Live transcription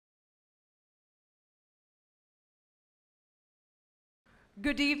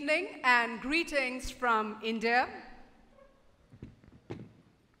Good evening and greetings from India.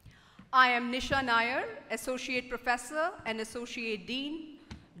 I am Nisha Nair, Associate Professor and Associate Dean,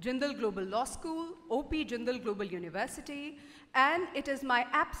 Bindal Global Law School, OP Bindal Global University, and it is my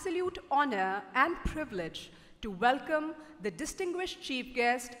absolute honor and privilege to welcome the distinguished chief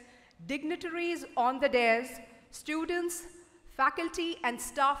guest, dignitaries on the dais, students, faculty and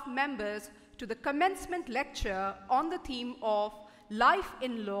staff members to the commencement lecture on the theme of Life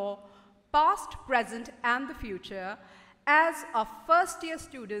in Law, Past, Present and the Future, as our first-year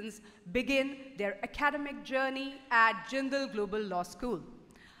students begin their academic journey at Bindal Global Law School.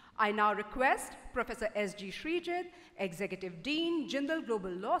 I now request Professor S.G. Srijit, Executive Dean, Bindal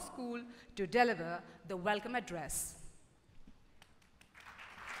Global Law School, to deliver the welcome address.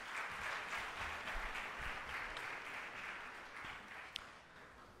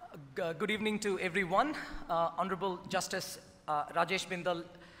 Good evening to everyone. Honorable Justice Rajesh Bindal,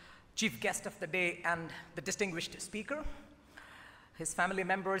 Chief Guest of the day and the distinguished speaker, his family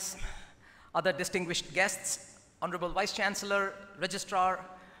members, other distinguished guests, Honorable Vice Chancellor, Registrar,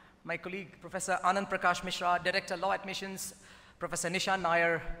 my colleague Professor Anand Prakash Mishra, Director Law Admissions, Professor Nisha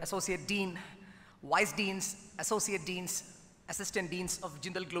Nair, Associate Dean, Vice Deans, Associate Deans, Assistant Deans of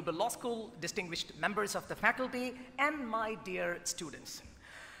Bindal Global Law School, distinguished members of the faculty, and my dear students.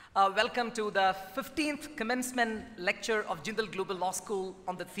 Welcome to the 15th commencement lecture of Bindal Global Law School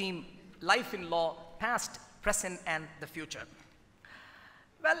on the theme Life in Law, Past, Present, and the Future.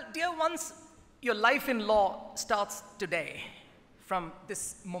 Well, dear ones, your life in law starts today, from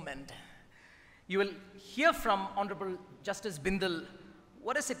this moment. You will hear from Honorable Justice Bindal,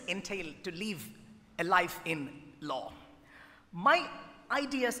 what does it entail to live a life in law? My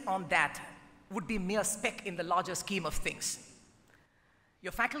ideas on that would be mere speck in the larger scheme of things.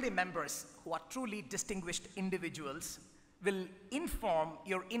 Your faculty members, who are truly distinguished individuals, will inform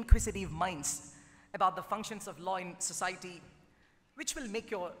your inquisitive minds about the functions of law in society, which will make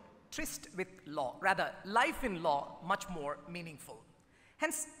your tryst with law, rather life in law, much more meaningful.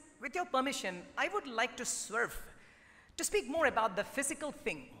 Hence, with your permission, I would like to swerve to speak more about the physical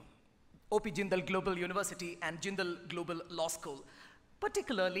thing, OP Bindal Global University and Bindal Global Law School,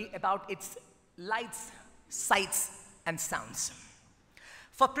 particularly about its lights, sights, and sounds.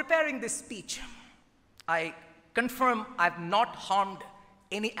 For preparing this speech, I confirm I've not harmed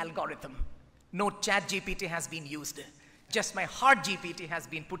any algorithm. No chat GPT has been used. Just my heart GPT has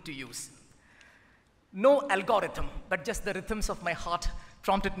been put to use. No algorithm, but just the rhythms of my heart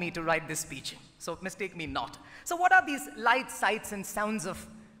prompted me to write this speech. So mistake me not. So what are these lights, sights, and sounds of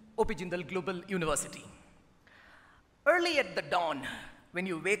OP Bindal Global University? Early at the dawn, when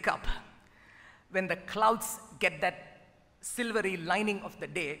you wake up, when the clouds get that silvery lining of the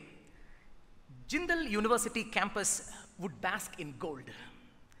day, Bindal University campus would bask in gold.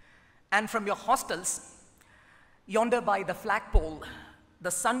 And from your hostels, yonder by the flagpole, the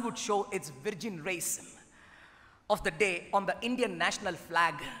sun would show its virgin rays of the day on the Indian national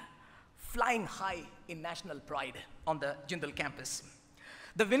flag, flying high in national pride on the Bindal campus.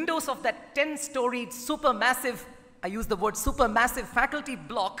 The windows of that 10-storied supermassive, I use the word supermassive faculty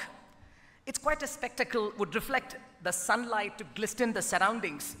block, it's quite a spectacle, would reflect the sunlight to glisten the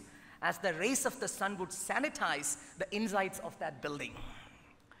surroundings as the rays of the sun would sanitize the insides of that building.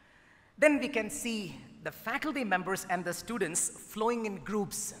 Then we can see the faculty members and the students flowing in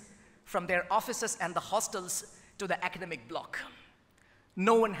groups from their offices and the hostels to the academic block.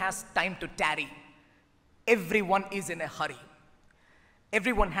 No one has time to tarry. Everyone is in a hurry.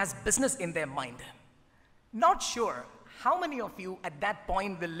 Everyone has business in their mind. Not sure how many of you at that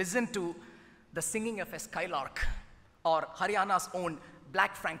point will listen to the singing of a skylark or Haryana's own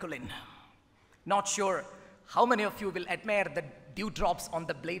Black Francolin. Not sure how many of you will admire the dewdrops on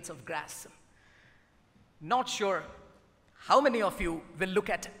the blades of grass. Not sure how many of you will look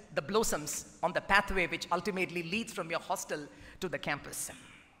at the blossoms on the pathway which ultimately leads from your hostel to the campus.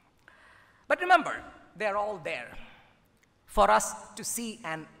 But remember, they're all there for us to see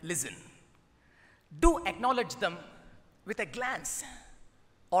and listen. Do acknowledge them with a glance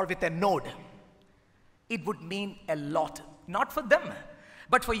or with a nod. It would mean a lot, not for them,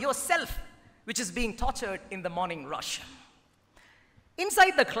 but for yourself, which is being tortured in the morning rush.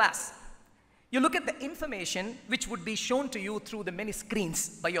 Inside the class, you look at the information which would be shown to you through the many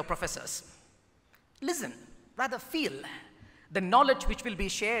screens by your professors. Listen, rather feel the knowledge which will be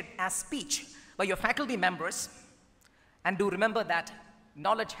shared as speech by your faculty members, and do remember that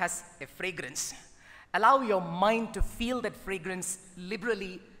knowledge has a fragrance. Allow your mind to feel that fragrance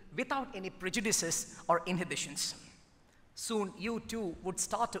liberally without any prejudices or inhibitions. Soon you too would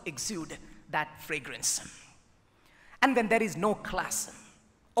start to exude that fragrance. And when there is no class,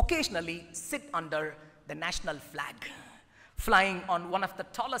 occasionally sit under the national flag, flying on one of the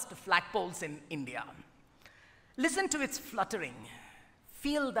tallest flagpoles in India. Listen to its fluttering,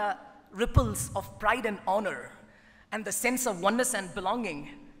 feel the ripples of pride and honor, and the sense of oneness and belonging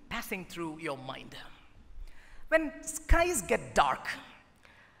passing through your mind. When skies get dark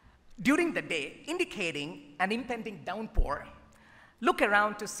during the day, indicating an impending downpour, look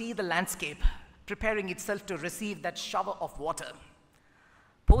around to see the landscape preparing itself to receive that shower of water.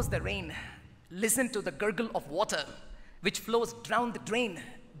 Post the rain, listen to the gurgle of water which flows down the drain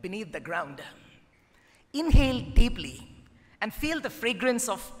beneath the ground. Inhale deeply and feel the fragrance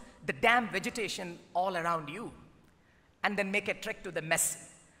of the damp vegetation all around you. And then make a trek to the mess.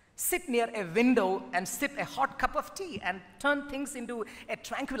 Sit near a window and sip a hot cup of tea and turn things into a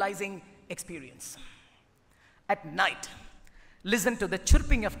tranquilizing experience. At night, listen to the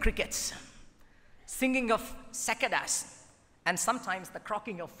chirping of crickets, singing of cicadas, and sometimes the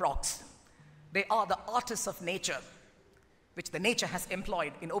croaking of frogs. They are the artists of nature, which the nature has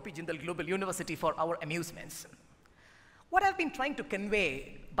employed in OP Jindal Global University for our amusements. What I've been trying to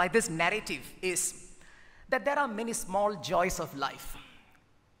convey by this narrative is that there are many small joys of life,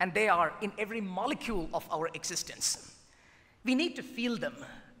 and they are in every molecule of our existence. We need to feel them,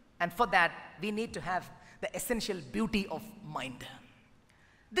 and for that, we need to have the essential beauty of mind.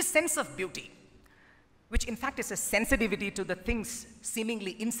 This sense of beauty, which in fact is a sensitivity to the things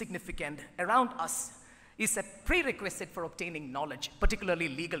seemingly insignificant around us, is a prerequisite for obtaining knowledge, particularly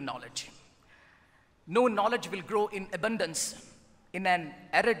legal knowledge. No knowledge will grow in abundance in an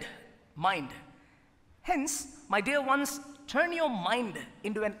arid mind. Hence, my dear ones, turn your mind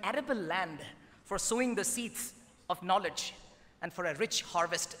into an arable land for sowing the seeds of knowledge and for a rich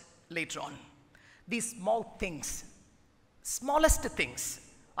harvest later on. These small things, smallest things,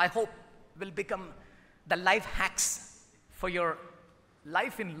 I hope will become the life hacks for your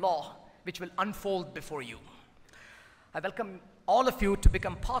life in law, which will unfold before you. I welcome all of you to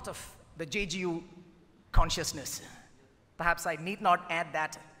become part of the JGU consciousness. Perhaps I need not add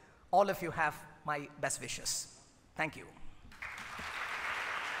that all of you have my best wishes. Thank you.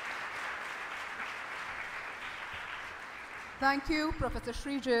 Thank you, Professor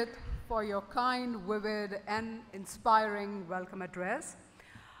Srijit, for your kind, vivid, and inspiring welcome address.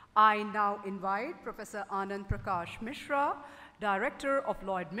 I now invite Professor Anand Prakash Mishra, Director of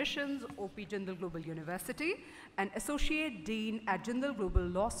Law Admissions, OP Jindal Global University, and Associate Dean at Jindal Global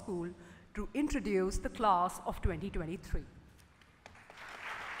Law School, to introduce the class of 2023.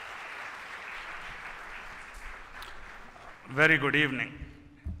 Very good evening,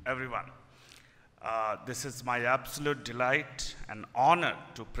 everyone. This is my absolute delight and honor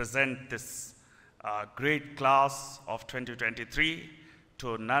to present this great class of 2023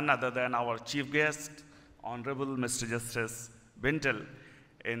 to none other than our chief guest, Honorable Mr. Justice Bindal,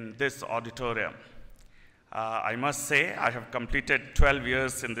 in this auditorium. I must say I have completed 12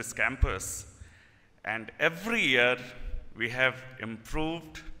 years in this campus, and every year we have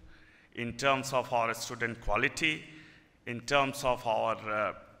improved in terms of our student quality, in terms of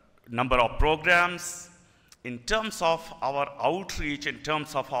our number of programs, in terms of our outreach, in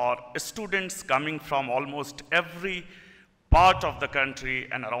terms of our students coming from almost every part of the country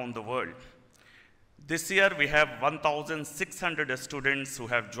and around the world. This year we have 1,600 students who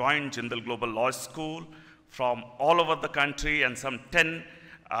have joined Jindal Global Law School from all over the country and some 10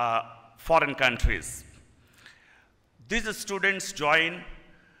 foreign countries. These students join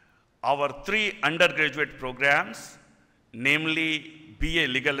our 3 undergraduate programs, namely BA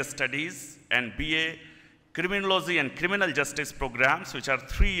Legal Studies and BA Criminology and Criminal Justice programs, which are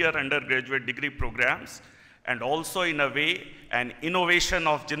 3-year undergraduate degree programs, and also in a way an innovation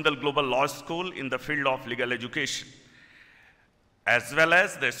of Jindal Global Law School in the field of legal education, as well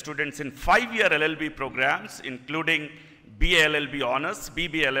as the students in 5-year LLB programs, including BA LLB Honors,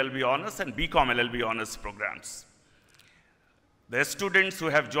 BBA LLB Honors, and BCom LLB Honors programs. The students who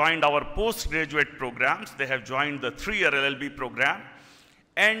have joined our postgraduate programs, they have joined the 3-year LLB program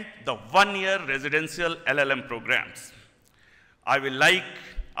and the 1-year residential LLM programs. I will like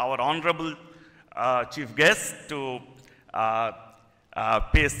our honorable chief guest to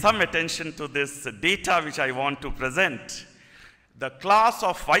pay some attention to this data which I want to present. The class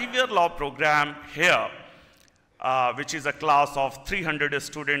of 5-year law program here, which is a class of 300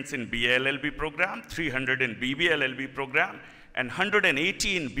 students in BA LLB program, 300 in BBA LLB program, and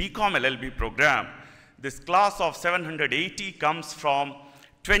 180 in BCom LLB program. This class of 780 comes from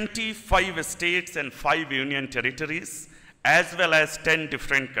 25 states and 5 union territories, as well as 10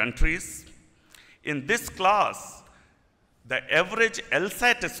 different countries. In this class, the average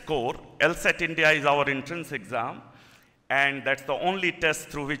LSAT score, LSAT India is our entrance exam, and that's the only test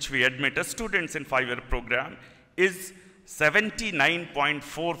through which we admit students in 5-year program, is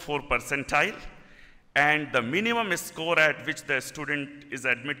 79.44 percentile, and the minimum score at which the student is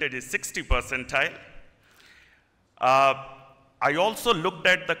admitted is 60 percentile. I also looked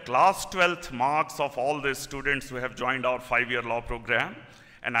at the class 12th marks of all the students who have joined our 5-year law program,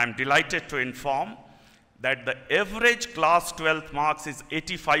 and I'm delighted to inform that the average class 12th marks is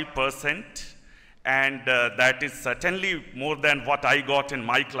 85%, and that is certainly more than what I got in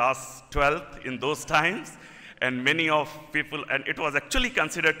my class 12th in those times, and many of people, and it was actually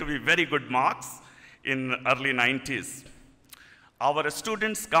considered to be very good marks in early 90s. Our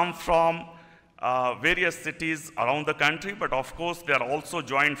students come from various cities around the country, but of course they are also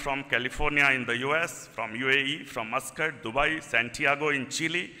joined from California in the US, from UAE, from Muscat, Dubai, Santiago in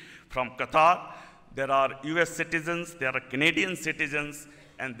Chile, from Qatar. There are US citizens, there are Canadian citizens,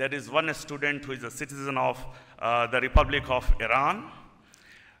 and there is one student who is a citizen of the Republic of Iran.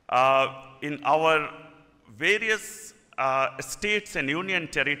 In our various states and union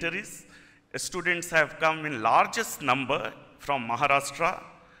territories, students have come in largest number from Maharashtra,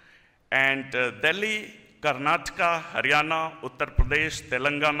 and Delhi, Karnataka, Haryana, Uttar Pradesh,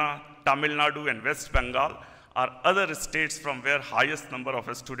 Telangana, Tamil Nadu, and West Bengal are other states from where highest number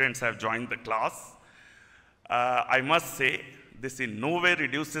of students have joined the class. I must say, this in no way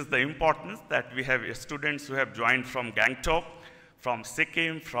reduces the importance that we have students who have joined from Gangtok, from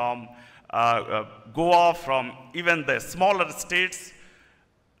Sikkim, from Goa, from even the smaller states.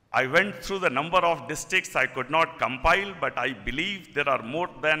 I went through the number of districts I could not compile, but I believe there are more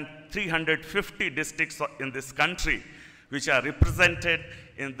than 350 districts in this country which are represented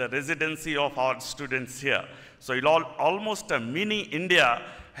in the residency of our students here. So almost a mini India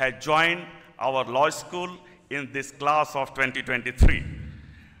had joined our law school in this class of 2023.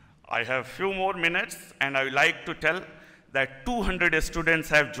 I have few more minutes, and I would like to tell that 200 students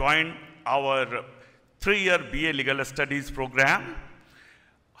have joined our 3-year BA Legal Studies program.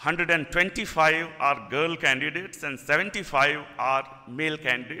 125 are girl candidates and 75 are male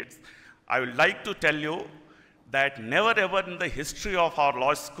candidates. I would like to tell you that never ever in the history of our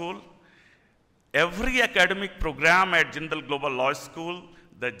law school, every academic program at Jindal Global Law School,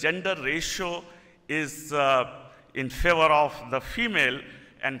 the gender ratio is in favor of the female,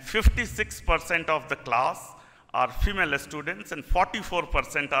 and 56% of the class are female students and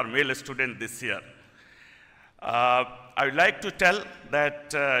 44% are male students this year. I would like to tell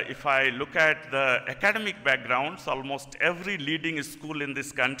that if I look at the academic backgrounds, almost every leading school in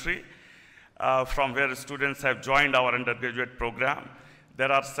this country from where students have joined our undergraduate program,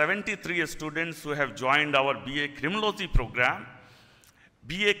 there are 73 students who have joined our BA Criminology program.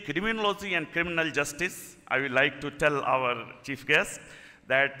 BA Criminology and Criminal Justice, I would like to tell our chief guest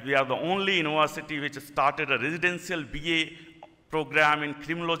that we are the only university which started a residential BA program in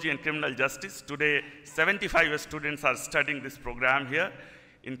criminology and criminal justice. Today, 75 students are studying this program here,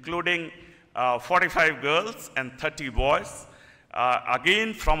 including 45 girls and 30 boys,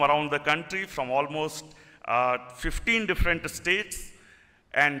 again from around the country, from almost 15 different states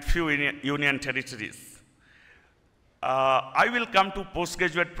and few union territories. I will come to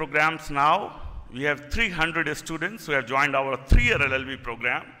postgraduate programs now. We have 300 students who have joined our 3-year LLB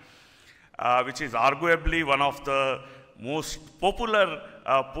program, which is arguably one of the most popular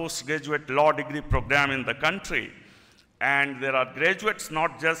postgraduate law degree program in the country. And there are graduates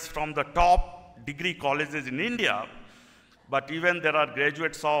not just from the top degree colleges in India, but even there are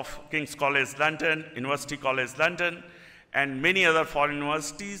graduates of King's College London, University College London, and many other foreign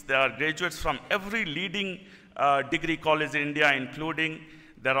universities. There are graduates from every leading degree college in India, including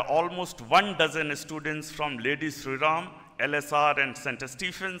there are almost 12 students from Lady Sri Ram, LSR, and St.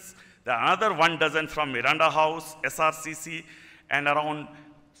 Stephen's. There are another 12 from Miranda House, SRCC, and around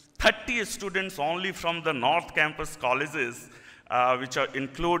 30 students only from the North Campus colleges, which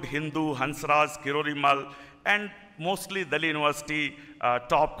include Hindu, Hansraj, Kirorimal, and mostly Delhi University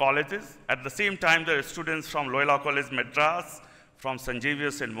top colleges. At the same time, there are students from Loyola College Madras, from St.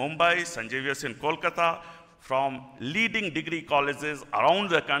 Xavier's in Mumbai, St. Xavier's in Kolkata, from leading degree colleges around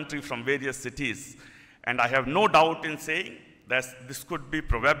the country from various cities. And I have no doubt in saying that this could be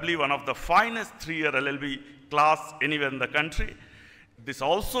probably one of the finest 3-year LLB class anywhere in the country. This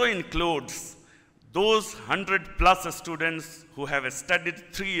also includes those 100+ students who have studied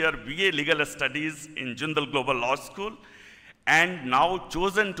 3-year BA Legal Studies in Jindal Global Law School and now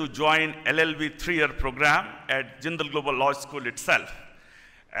chosen to join LLB 3-year program at Jindal Global Law School itself.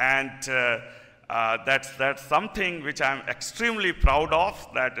 And that's something which I'm extremely proud of,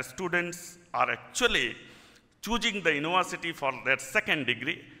 that students are actually choosing the university for their second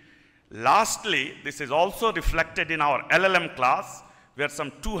degree. Lastly, this is also reflected in our LLM class, where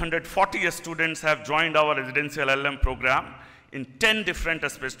some 240 students have joined our residential LLM program in 10 different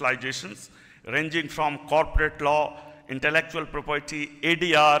specializations, ranging from corporate law, intellectual property,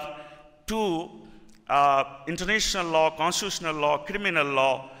 ADR, to international law, constitutional law, criminal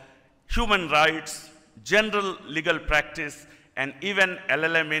law, human rights, general legal practice, and even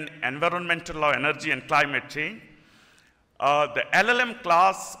LLM in environmental law, energy, and climate change. The LLM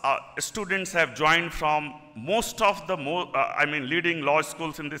class students have joined from most of the leading law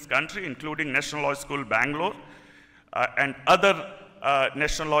schools in this country, including National Law School, Bangalore, and other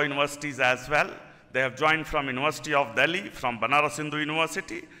national law universities as well. They have joined from University of Delhi, from Banaras Hindu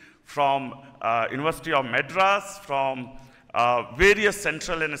University, from University of Madras, from various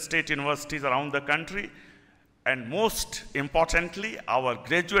central and state universities around the country. And most importantly, our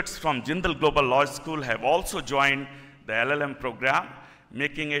graduates from Bindal Global Law School have also joined the LLM program,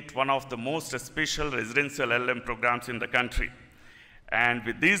 making it one of the most special residential LLM programs in the country. And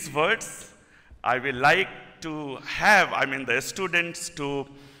with these words, I will like to have, the students to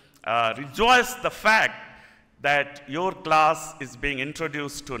rejoice the fact that your class is being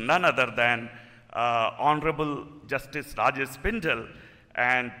introduced to none other than Honorable Justice Rajesh Bindal,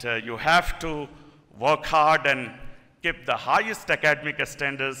 and you have to work hard and keep the highest academic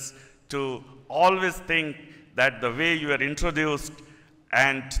standards to always think that the way you are introduced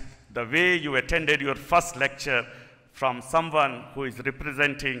and the way you attended your first lecture from someone who is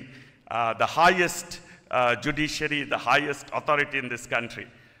representing the highest judiciary, the highest authority in this country.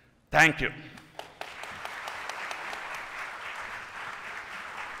 Thank you.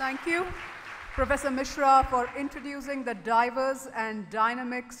 Thank you, Professor Mishra, for introducing the diverse and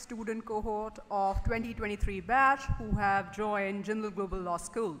dynamic student cohort of 2023 batch who have joined Bindal Global Law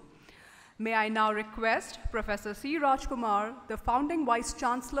School. May I now request Professor C. Rajkumar, the founding Vice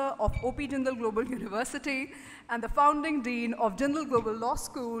Chancellor of OP Bindal Global University and the founding Dean of Bindal Global Law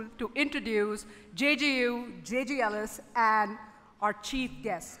School, to introduce JGU, JGLS, and our chief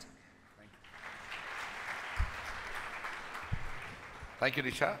guest. Thank you,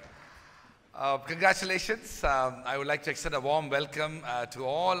 Nisha. Congratulations. I would like to extend a warm welcome to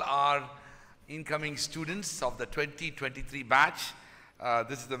all our incoming students of the 2023 batch.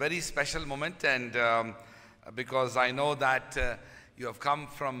 This is a very special moment, and because I know that you have come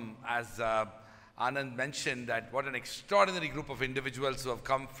from, as Anand mentioned, that what an extraordinary group of individuals who have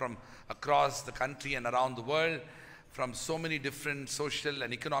come from across the country and around the world, from so many different social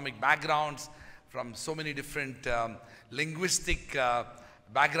and economic backgrounds, from so many different linguistic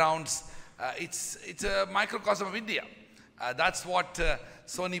backgrounds. It's a microcosm of India. That's what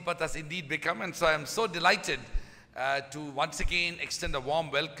Sonipat has indeed become, and so I am so delighted to once again extend a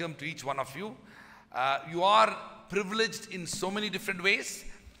warm welcome to each one of you. You are privileged in so many different ways.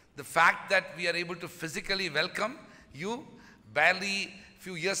 The fact that we are able to physically welcome you, barely a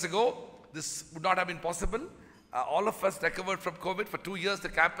few years ago, this would not have been possible. All of us recovered from COVID. For 2 years, the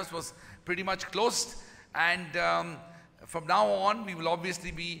campus was pretty much closed, and from now on, we will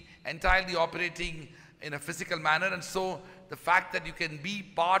obviously be entirely operating in a physical manner, and so the fact that you can be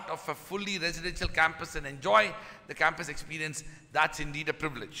part of a fully residential campus and enjoy the campus experience, that's indeed a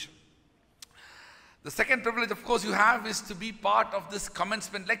privilege. The second privilege, of course, you have is to be part of this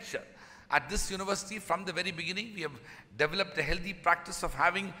commencement lecture. At this university, from the very beginning, we have developed a healthy practice of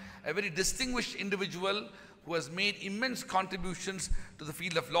having a very distinguished individual who has made immense contributions to the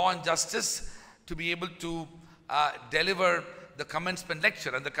field of law and justice to be able to deliver the commencement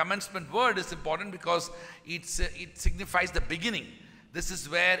lecture. And the commencement word is important because it signifies the beginning. This is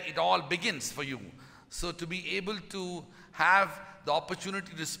where it all begins for you. So to be able to have the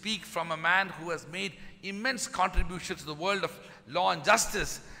opportunity to speak from a man who has made immense contributions to the world of law and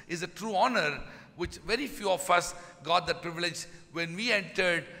justice is a true honor, which very few of us got that privilege when we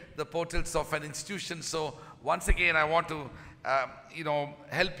entered the portals of an institution. So once again, I want to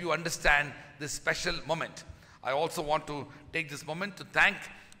help you understand this special moment. I also want to take this moment to thank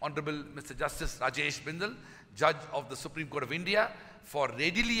Honorable Mr. Justice Rajesh Bindal, Judge of the Supreme Court of India, for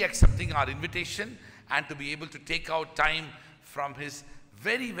readily accepting our invitation and to be able to take out time from his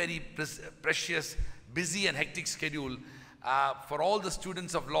very, very precious, busy and hectic schedule. For all the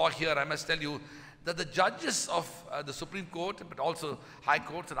students of law here, I must tell you that the judges of the Supreme Court, but also high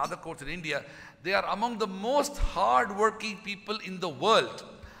courts and other courts in India, they are among the most hard-working people in the world.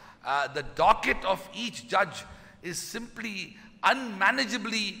 The docket of each judge is simply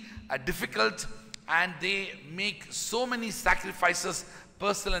unmanageably difficult, and they make so many sacrifices,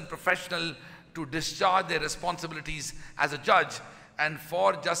 personal and professional, to discharge their responsibilities as a judge. And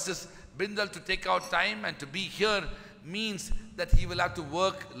for Justice Bindal to take out time and to be here means that he will have to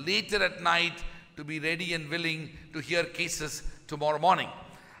work later at night to be ready and willing to hear cases tomorrow morning.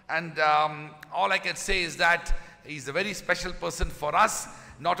 And all I can say is that he's a very special person for us,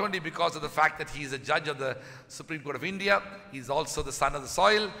 not only because of the fact that he is a judge of the Supreme Court of India, he's also the son of the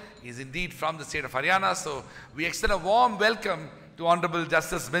soil. He's indeed from the state of Haryana. So we extend a warm welcome to Honorable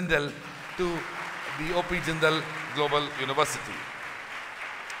Justice Bindal to the O.P. Jindal Global University.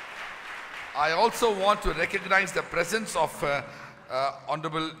 I also want to recognize the presence of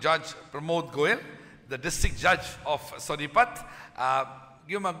Honorable Judge Pramod Goyal, the District Judge of Sonipat.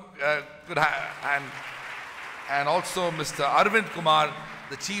 Give him a good hand. And also Mr. Arvind Kumar,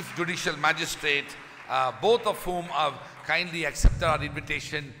 the Chief Judicial Magistrate, both of whom have kindly accepted our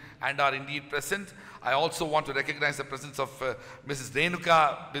invitation and are indeed present. I also want to recognize the presence of Mrs.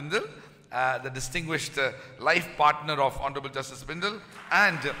 Renuka Bindal, the distinguished life partner of Honorable Justice Bindal,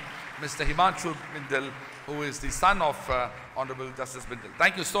 and Mr. Himanshu Bindal, who is the son of Honorable Justice Bindal.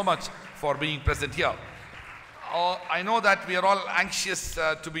 Thank you so much for being present here. I know that we are all anxious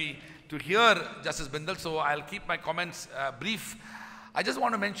to hear Justice Bindal, so I'll keep my comments brief. I just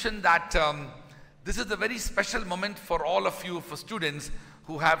want to mention that this is a very special moment for all of you, for students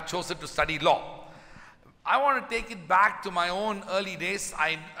who have chosen to study law. I want to take it back to my own early days.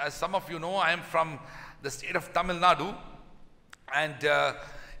 As some of you know, I am from the state of Tamil Nadu, and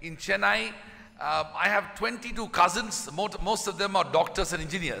in Chennai, I have 22 cousins. Most of them are doctors and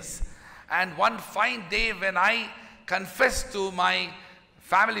engineers. And one fine day when I confessed to my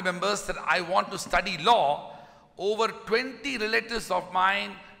family members that I want to study law, over 20 relatives of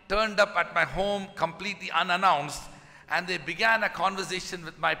mine turned up at my home completely unannounced, and they began a conversation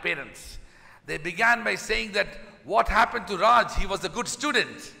with my parents. They began by saying that, what happened to Raj? He was a good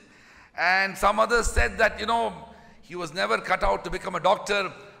student. And some others said that, you know, he was never cut out to become a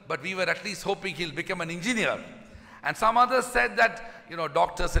doctor, but we were at least hoping he'll become an engineer. And some others said that, you know,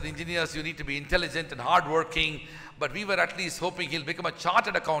 doctors and engineers, you need to be intelligent and hardworking, but we were at least hoping he'll become a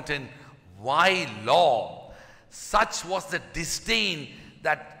chartered accountant. Why law? Such was the disdain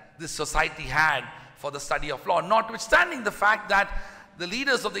that this society had for the study of law, notwithstanding the fact that the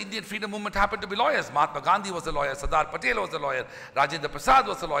leaders of the Indian freedom movement happened to be lawyers. Mahatma Gandhi was a lawyer, Sardar Patel was a lawyer, Rajendra Prasad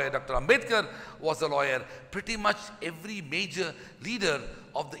was a lawyer, Dr. Ambedkar was a lawyer. Pretty much every major leader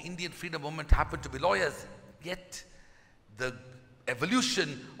of the Indian freedom movement happened to be lawyers. Yet the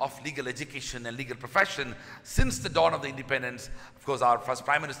evolution of legal education and legal profession since the dawn of the independence, of course our first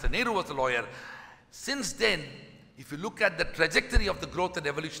Prime Minister Nehru was a lawyer. Since then, if you look at the trajectory of the growth and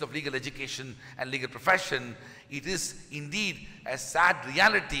evolution of legal education and legal profession, it is indeed a sad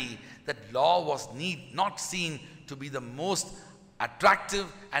reality that law was not seen to be the most attractive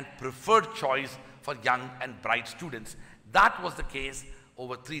and preferred choice for young and bright students. That was the case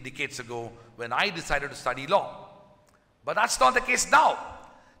over 3 decades ago when I decided to study law. But that's not the case now.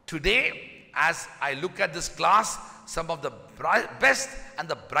 Today, as I look at this class, some of the best and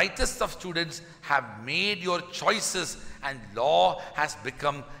the brightest of students have made your choices, and law has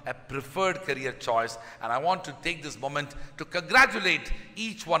become a preferred career choice. And I want to take this moment to congratulate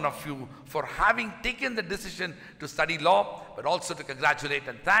each one of you for having taken the decision to study law, but also to congratulate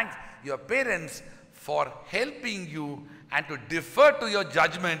and thank your parents for helping you and to defer to your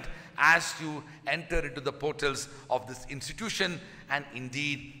judgment as you enter into the portals of this institution and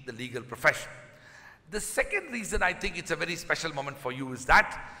indeed the legal profession. The second reason I think it's a very special moment for you is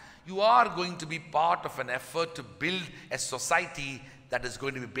that you are going to be part of an effort to build a society that is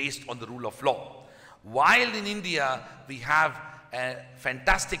going to be based on the rule of law. While in India we have a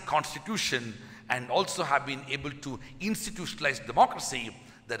fantastic constitution and also have been able to institutionalize democracy,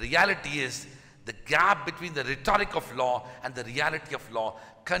 the reality is the gap between the rhetoric of law and the reality of law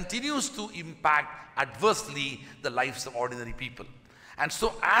continues to impact adversely the lives of ordinary people. And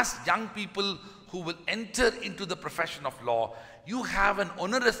so as young people who will enter into the profession of law, you have an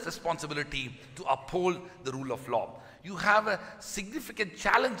onerous responsibility to uphold the rule of law. You have a significant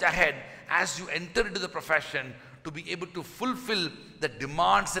challenge ahead as you enter into the profession to be able to fulfill the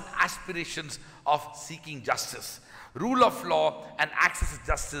demands and aspirations of seeking justice. Rule of law and access to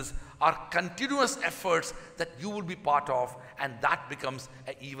justice are continuous efforts that you will be part of, and that becomes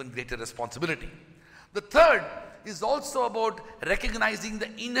an even greater responsibility. The third is also about recognizing the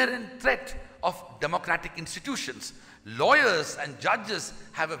inherent threat of democratic institutions. Lawyers and judges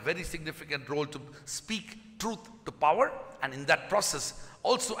have a very significant role to speak truth to power, and in that process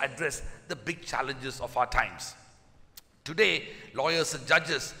also address the big challenges of our times. Today, lawyers and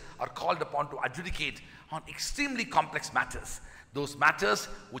judges are called upon to adjudicate on extremely complex matters. Those matters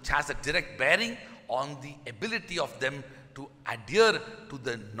which has a direct bearing on the ability of them to adhere to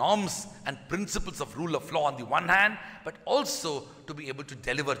the norms and principles of rule of law on the one hand, but also to be able to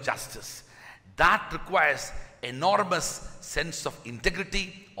deliver justice. That requires enormous sense of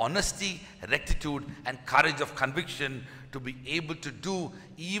integrity, honesty, rectitude, and courage of conviction to be able to do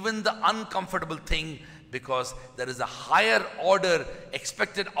even the uncomfortable thing, because there is a higher order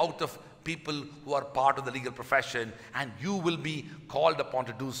expected out of people who are part of the legal profession, and you will be called upon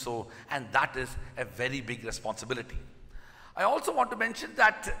to do so, and that is a very big responsibility. I also want to mention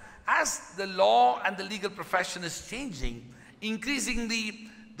that as the law and the legal profession is changing, increasingly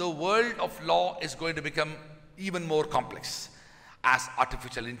the world of law is going to become even more complex. As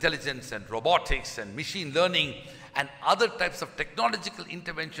artificial intelligence and robotics and machine learning and other types of technological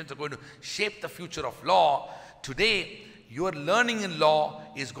interventions are going to shape the future of law, today your learning in law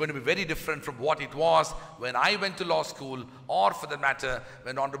is going to be very different from what it was when I went to law school, or for that matter,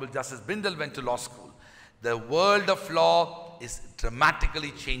 when Honorable Justice Bindal went to law school. The world of law is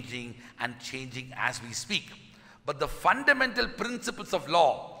dramatically changing and changing as we speak. But the fundamental principles of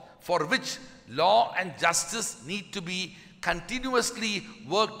law, for which law and justice need to be continuously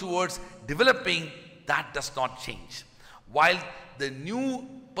worked towards developing, that does not change. While the new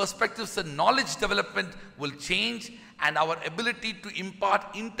perspectives and knowledge development will change, and our ability to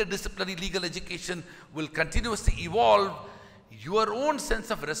impart interdisciplinary legal education will continuously evolve, your own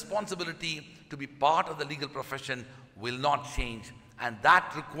sense of responsibility to be part of the legal profession will not change. And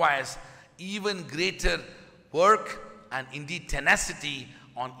that requires even greater work and indeed tenacity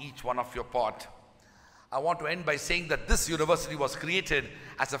on each one of your part. I want to end by saying that this university was created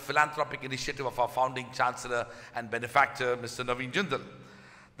as a philanthropic initiative of our founding chancellor and benefactor, Mr. Naveen Jindal.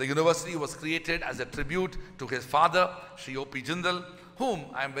 The university was created as a tribute to his father, Sri O.P. Jindal, whom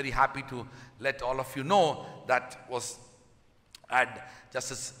I am very happy to let all of you know that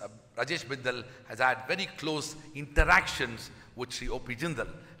Justice Rajesh Bindal has had very close interactions with Sri O.P. Jindal,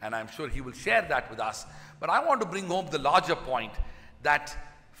 and I'm sure he will share that with us. But I want to bring home the larger point that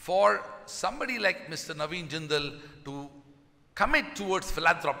for somebody like Mr. Naveen Jindal to commit towards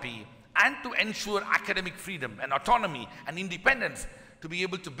philanthropy and to ensure academic freedom and autonomy and independence, to be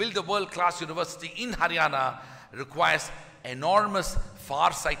able to build a world-class university in Haryana requires enormous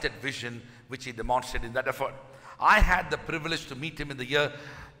far-sighted vision, which he demonstrated in that effort. I had the privilege to meet him in the year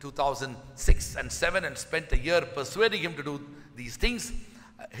 2006 and 7 and spent a year persuading him to do these things.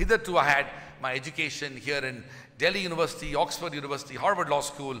 Hitherto I had my education here in Delhi University, Oxford University, Harvard Law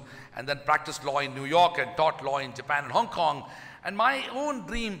School, and then practiced law in New York and taught law in Japan and Hong Kong. And my own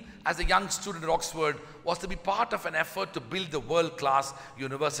dream as a young student at Oxford was to be part of an effort to build a world-class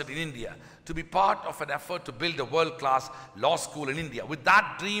university in India, to be part of an effort to build a world-class law school in India. With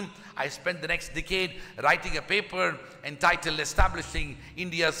that dream, I spent the next decade writing a paper entitled Establishing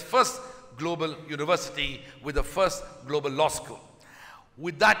India's First Global University with the First Global Law School.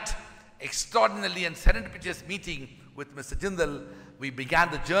 With that extraordinarily and serendipitous meeting with Mr. Jindal, we began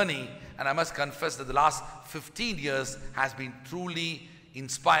the journey, and I must confess that the last 15 years has been truly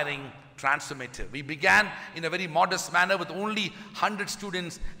inspiring, transformative. We began in a very modest manner with only 100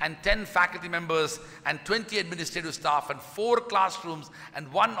 students and 10 faculty members and 20 administrative staff and 4 classrooms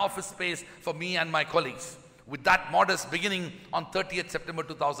and 1 office space for me and my colleagues. With that modest beginning on 30th September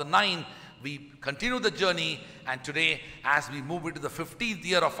 2009, we continue the journey, and today, as we move into the 15th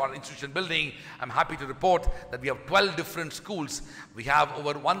year of our institution building, I'm happy to report that we have 12 different schools. We have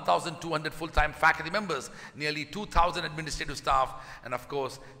over 1,200 full-time faculty members, nearly 2,000 administrative staff, and of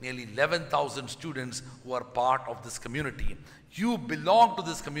course, nearly 11,000 students who are part of this community. You belong to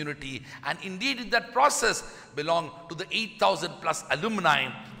this community, and indeed in that process belong to the 8,000 plus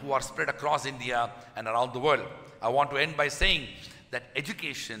alumni who are spread across India and around the world. I want to end by saying that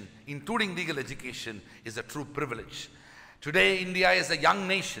education, including legal education, is a true privilege. Today, India is a young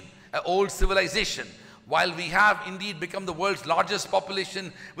nation, an old civilization. While we have indeed become the world's largest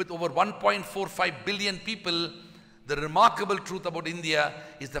population with over 1.45 billion people, the remarkable truth about India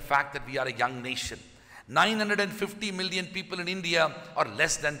is the fact that we are a young nation. 950 million people in India are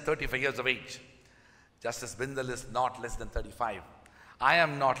less than 35 years of age. Justice Bindal is not less than 35. I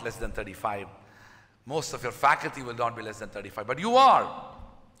am not less than 35. Most of your faculty will not be less than 35, but you are.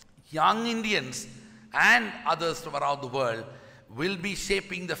 Young Indians and others from around the world will be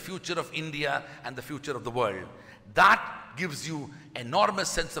shaping the future of India and the future of the world. That gives you enormous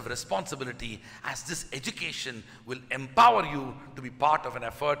sense of responsibility, as this education will empower you to be part of an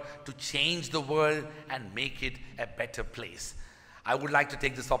effort to change the world and make it a better place. I would like to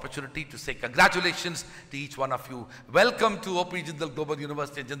take this opportunity to say congratulations to each one of you. Welcome to O.P. Jindal Global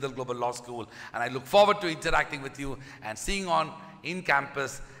University and Jindal Global Law School. And I look forward to interacting with you and seeing on in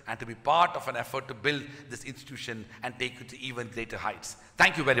campus and to be part of an effort to build this institution and take it to even greater heights.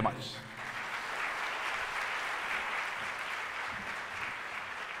 Thank you very much.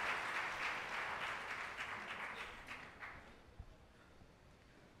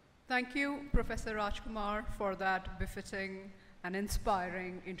 Thank you, Professor Rajkumar, for that befitting and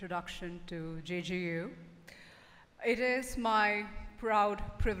inspiring introduction to JGU. It is my proud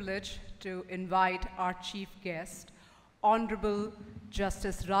privilege to invite our chief guest, Honorable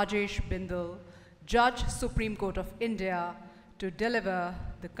Justice Rajesh Bindal, Judge, Supreme Court of India, to deliver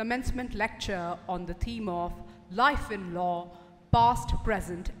the commencement lecture on the theme of Life in Law, Past,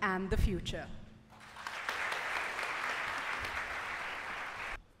 Present, and the Future.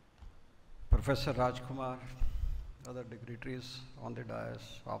 Professor Rajkumar, other dignitaries on the dais,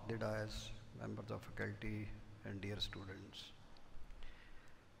 off the dais, members of faculty, and dear students.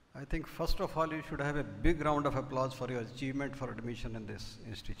 I think first of all you should have a big round of applause for your achievement for admission in this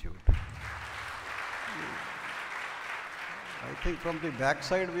institute. I think from the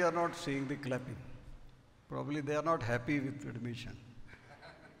backside we are not seeing the clapping. Probably they are not happy with admission.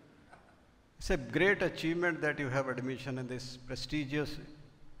 It's a great achievement that you have admission in this prestigious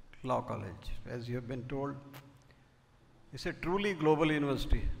law college. As you have been told, it's a truly global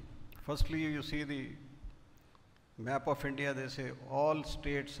university. Firstly, you see the map of India, they say all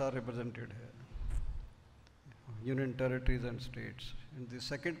states are represented here, union territories and states. And the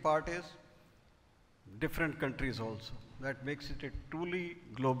second part is different countries also. That makes it a truly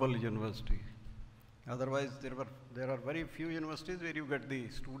global university. Otherwise, there are very few universities where you get the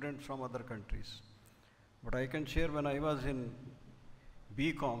students from other countries. But I can share when I was in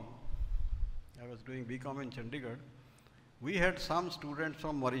BCom, I was doing BCom in Chandigarh, we had some students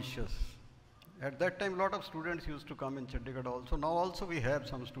from Mauritius. At that time, a lot of students used to come in Chandigarh also. Now also we have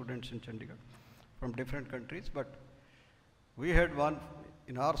some students in Chandigarh from different countries, but we had one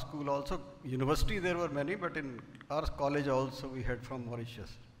in our school also. University there were many, but in our college also we had from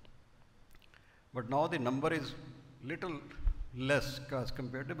Mauritius. But now the number is little less as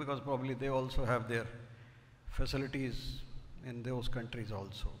compared to, because probably they also have their facilities in those countries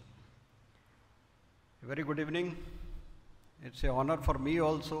also. A very good evening. It's an honor for me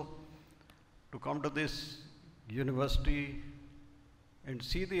also to come to this university and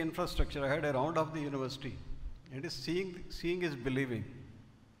see the infrastructure. I had a round of the university, and seeing is believing.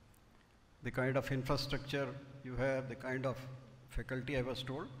 The kind of infrastructure you have, the kind of faculty I was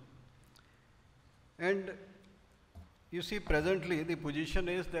told. And you see presently the position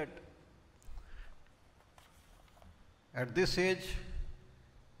is that at this age,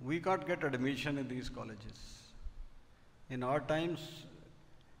 we can't get admission in these colleges. In our times,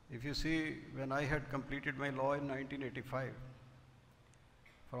 if you see, when I had completed my law in 1985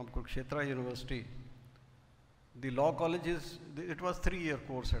 from Kurukshetra University, the law colleges, it was 3-year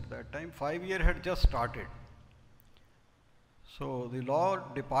course at that time, 5-year had just started. So the law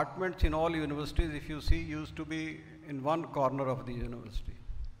departments in all universities, if you see, used to be in one corner of the university,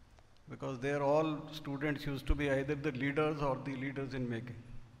 because there all students used to be either the leaders or the leaders in making,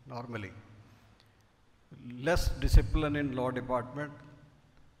 normally. Less discipline in law department,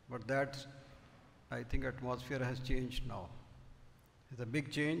 but that, I think, atmosphere has changed now. It's a big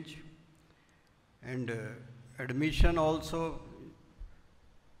change. And admission also,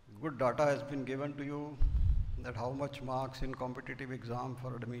 good data has been given to you, that how much marks in competitive exam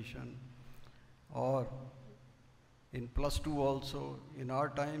for admission, or in +2 also. In our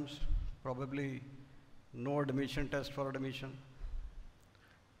times, probably no admission test for admission.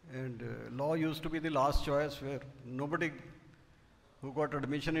 And law used to be the last choice, where nobody who got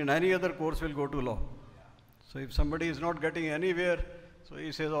admission in any other course will go to law. So if somebody is not getting anywhere, so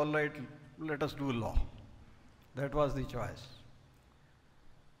he says, all right, let us do law. That was the choice.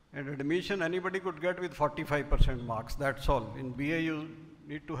 And admission anybody could get with 45% marks, that's all. In BA you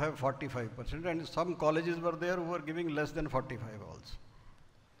need to have 45%, and some colleges were there who were giving less than 45 also.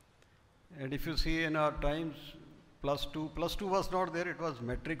 And if you see in our times, +2 was not there, it was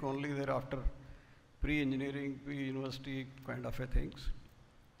metric only thereafter, pre-engineering, pre-university kind of a things,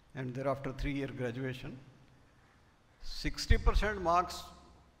 and thereafter 3-year graduation. 60% marks,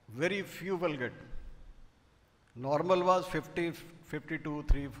 very few will get. Normal was 50, 52,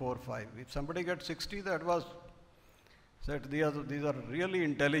 3, 4, 5. If somebody gets 60, that was said these are really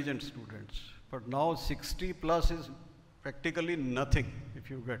intelligent students. But now 60 plus is practically nothing if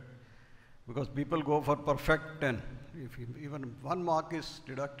you get, because people go for perfect 10. If even 1 mark is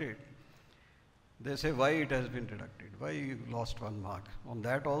deducted, they say why it has been deducted, why you lost 1 mark. On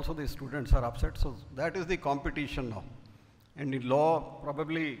that also the students are upset. So that is the competition now. And in law,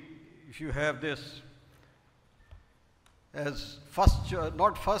 probably if you have this as first,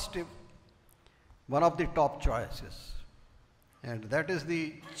 not first, one of the top choices. And that is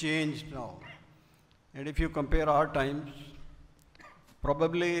the change now. And if you compare our times,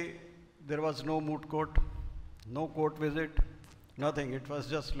 probably there was no moot court, no court visit, nothing. It was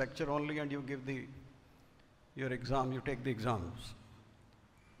just lecture only, and you give your exam, you take the exams.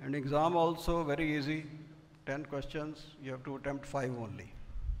 And exam also very easy, 10 questions, you have to attempt 5 only.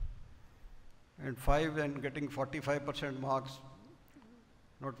 And 5 and getting 45% marks,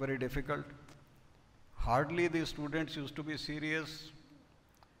 not very difficult. Hardly the students used to be serious,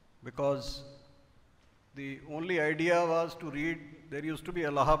 because the only idea was to read. There used to be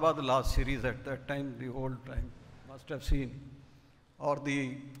Allahabad last series at that time, the old time, must have seen, or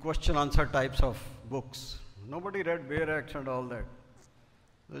the question answer types of books. Nobody read Bare Acts and all that.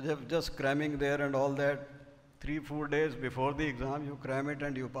 So just cramming there and all that. 3-4 days before the exam, you cram it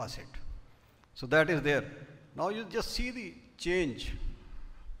and you pass it. So that is there. Now you just see the change.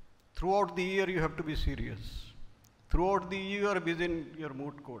 Throughout the year, you have to be serious. Throughout the year, within your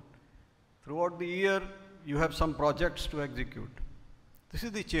moot court. Throughout the year, you have some projects to execute. This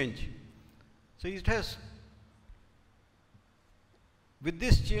is the change. So it has, with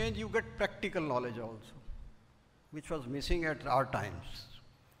this change, you get practical knowledge also, which was missing at our times.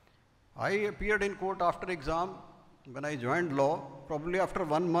 I appeared in court after exam. When I joined law, probably after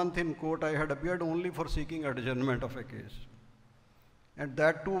 1 month in court, I had appeared only for seeking adjournment of a case. And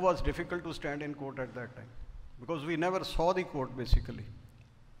that too was difficult to stand in court at that time, because we never saw the court basically.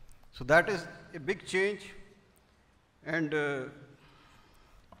 So that is a big change. And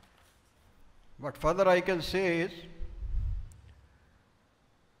what further I can say is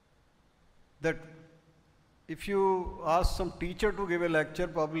that if you ask some teacher to give a lecture,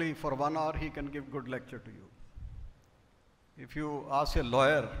 probably for 1 hour he can give good lecture to you. If you ask a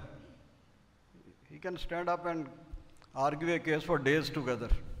lawyer, he can stand up and argue a case for days together.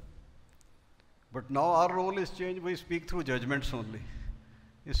 But now our role is changed. We speak through judgments only.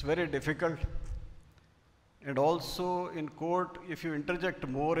 It's very difficult. And also in court, if you interject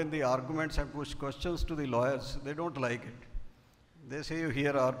more in the arguments and push questions to the lawyers, they don't like it. They say you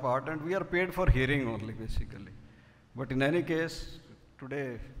hear our part, and we are paid for hearing only basically. But in any case,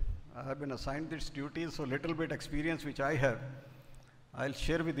 today I have been assigned this duty, so little bit experience which I have, I'll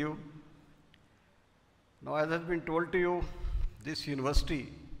share with you. Now, as has been told to you, this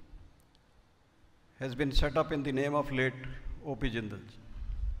university has been set up in the name of late O.P. Jindal.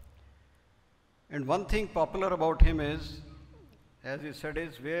 And one thing popular about him is, as he said,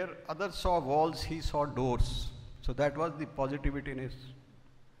 is where others saw walls, he saw doors. So that was the positivity in his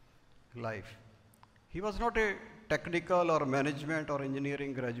life. He was not a technical or management or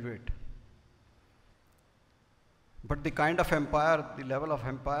engineering graduate. But the kind of empire, the level of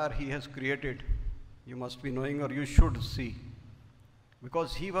empire he has created, you must be knowing, or you should see.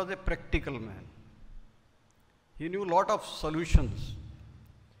 Because he was a practical man. He knew a lot of solutions.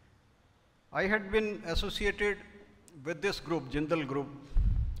 I had been associated with this group, Jindal group,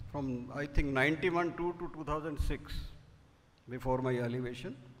 from I think 91 to 2006, before my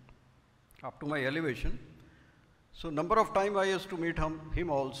elevation, up to my elevation. So number of times I used to meet him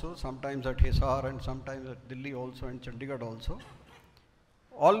also, sometimes at Hisar and sometimes at Delhi also and Chandigarh also.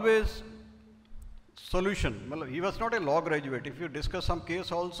 Always solution. He was not a law graduate. If you discuss some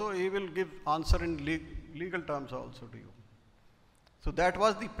case also, he will give answer in legal terms also to you. So that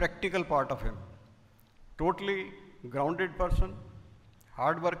was the practical part of him. Totally grounded person,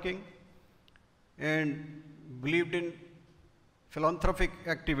 hardworking, and believed in philanthropic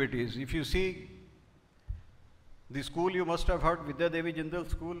activities. If you see the school, you must have heard Vidya Devi Jindal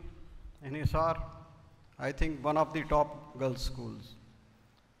School in Hisar, I think one of the top girls' schools.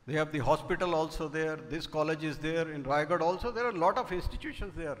 They have the hospital also there. This college is there in Raigad also. There are a lot of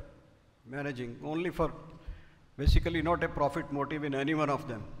institutions there managing, only for basically not a profit motive in any one of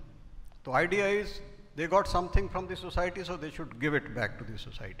them. The idea is they got something from the society, so they should give it back to the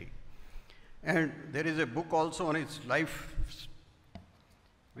society. And there is a book also on his life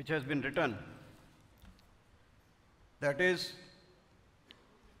which has been written. That is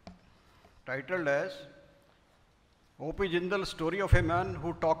titled as O.P. Jindal, Story of a Man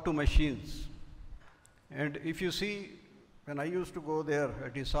Who Talked to Machines. And if you see, when I used to go there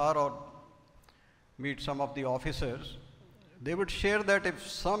at Hisar or meet some of the officers, they would share that if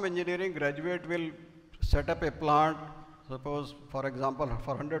some engineering graduate will set up a plant, suppose for example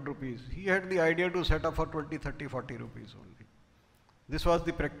for 100 rupees, he had the idea to set up for 20, 30, 40 rupees only. This was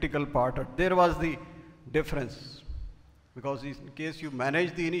the practical part. There was the difference, because in case you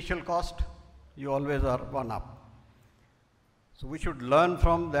manage the initial cost, you always are one up. So we should learn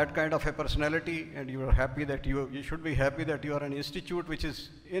from that kind of a personality, and you are happy that you should be happy that you are an institute which is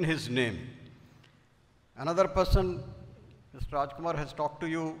in his name. Another person, Mr. Rajkumar has talked to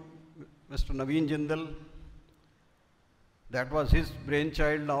you, Mr. Naveen Jindal. That was his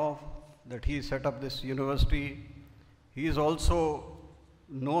brainchild now, that he set up this university. He is also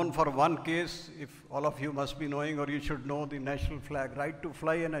known for one case, if all of you must be knowing, or you should know, the national flag, right to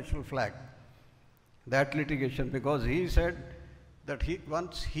fly a national flag. That litigation, because he said that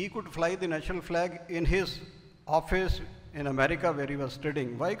once he could fly the national flag in his office in America where he was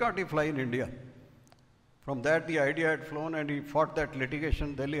studying, why can't he fly in India? From that the idea had flown, and he fought that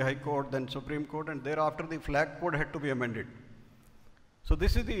litigation, Delhi High Court, then Supreme Court, and thereafter the flag code had to be amended. So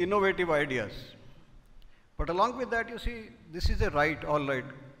this is the innovative ideas. But along with that, you see, this is a right, all right,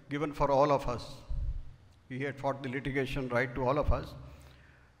 given for all of us. He had fought the litigation right to all of us.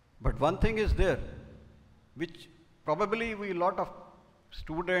 But one thing is there, which probably a lot of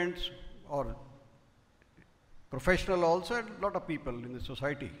students or professional also, and a lot of people in the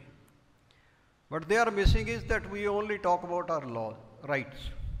society, what they are missing is that we only talk about our law, rights.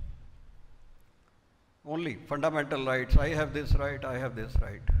 Only fundamental rights. I have this right, I have this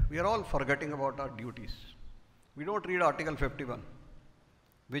right. We are all forgetting about our duties. We don't read Article 51,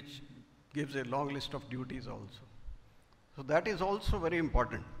 which gives a long list of duties also. So that is also very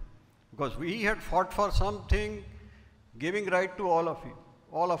important, because we had fought for something giving right to all of you,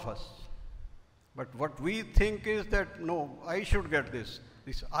 all of us. But what we think is that, no, I should get this.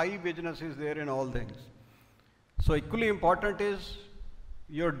 This I business is there in all things. So equally important is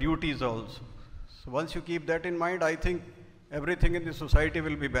your duties also. So once you keep that in mind, I think everything in the society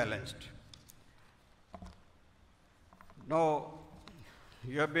will be balanced. Now,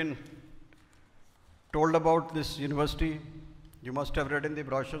 you have been told about this university. You must have read in the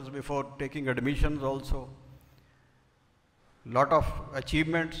brochures before taking admissions also. Lot of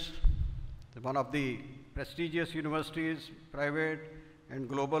achievements. One of the prestigious universities, private and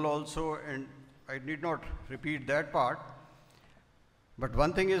global also, and I need not repeat that part. But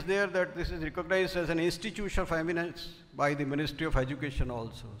one thing is there, that this is recognized as an institution of eminence by the Ministry of Education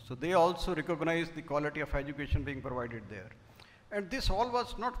also. So they also recognize the quality of education being provided there. And this all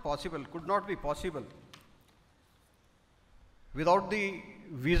was not possible, could not be possible without the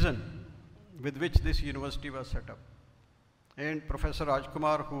vision with which this university was set up. And Professor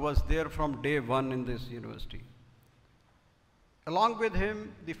Rajkumar, who was there from day one in this university. Along with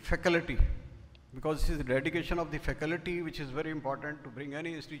him, the faculty, because this is the dedication of the faculty which is very important to bring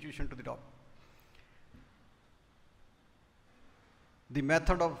any institution to the top. The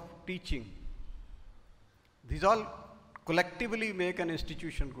method of teaching, these all collectively make an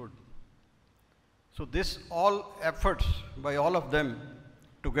institution good. So this all efforts by all of them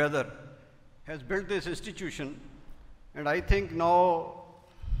together has built this institution, and I think now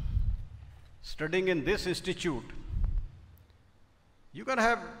studying in this institute, you can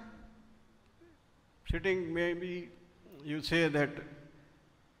have sitting, maybe you say that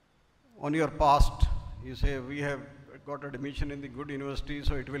on your past, you say we have got admission in the good university,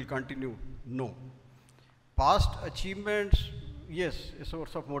 so it will continue. No. Past achievements, yes, a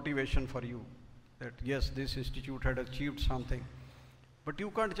source of motivation for you, that yes, this institute had achieved something. But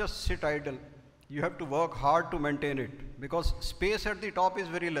you can't just sit idle. You have to work hard to maintain it, because space at the top is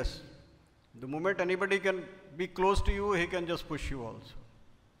very less. The moment anybody can be close to you, he can just push you also.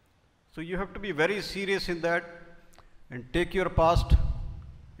 So you have to be very serious in that and take your past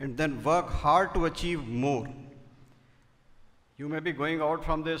and then work hard to achieve more. You may be going out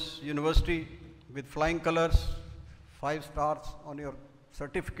from this university with flying colors, 5 stars on your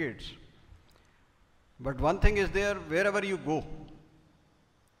certificates. But one thing is there, wherever you go,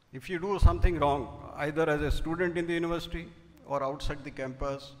 if you do something wrong, either as a student in the university or outside the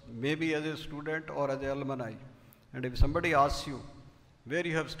campus, maybe as a student or as an alumni, and if somebody asks you where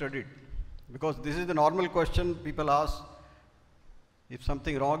you have studied, because this is the normal question people ask, if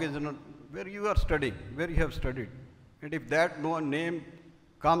something wrong is in where you are studying, where you have studied. And if that name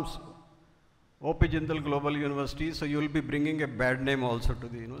comes, OP Jindal Global University, so you will be bringing a bad name also to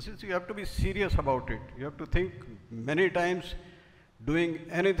the university. So you have to be serious about it. You have to think many times doing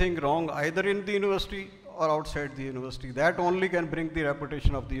anything wrong, either in the university or outside the university. That only can bring the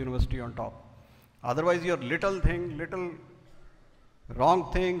reputation of the university on top. Otherwise, your little thing, little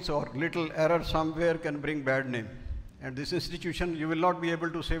wrong things or little error somewhere can bring bad name. And this institution, you will not be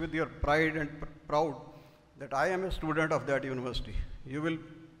able to say with your pride and proud that I am a student of that university. You will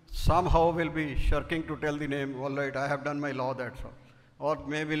somehow be shirking to tell the name, all right, I have done my law, that's all. Or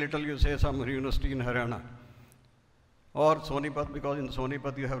maybe little you say some university in Haryana. or Sonipat, because in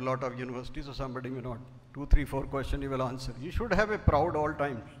Sonipat you have a lot of universities, so somebody may not. 2, 3, 4 questions you will answer. You should have a proud all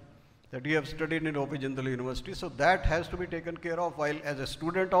times that you have studied in OP Jindal University, so that has to be taken care of while as a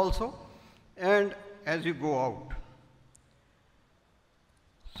student also and as you go out.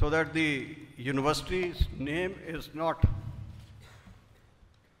 So that the university's name is not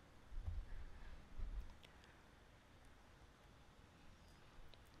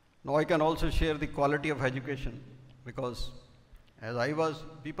now I can also share the quality of education, because as I was,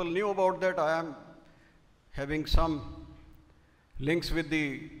 people knew about that. I am having some links with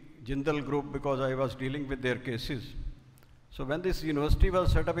the Jindal group because I was dealing with their cases. So when this university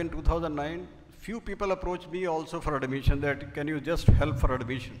was set up in 2009, few people approached me also for admission, that can you just help for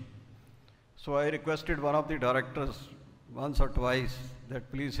admission. So I requested one of the directors once or twice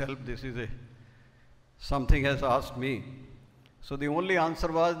that please help, this is something has asked me. So the only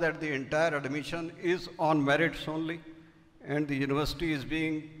answer was that the entire admission is on merits only, and the university is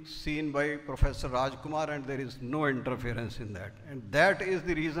being seen by Professor Rajkumar, and there is no interference in that. And that is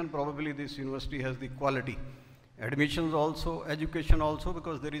the reason probably this university has the quality. Admissions also, education also,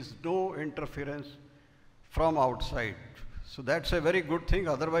 because there is no interference from outside. So that's a very good thing.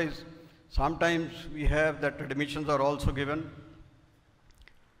 Otherwise, sometimes we have that admissions are also given.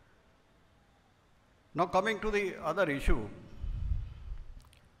 Now coming to the other issue,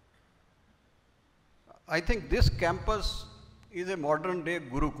 I think this campus is a modern day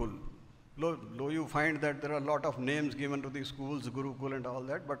Gurukul. Though you find that there are a lot of names given to the schools, Gurukul and all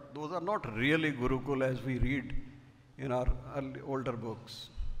that, but those are not really Gurukul as we read in our older books.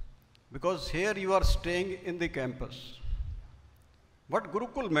 Because here you are staying in the campus. What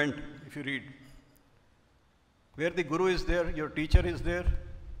Gurukul meant, if you read, where the Guru is there, your teacher is there,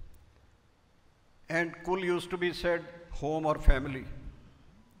 and Kul used to be said home or family.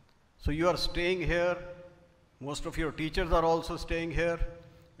 So you are staying here, most of your teachers are also staying here,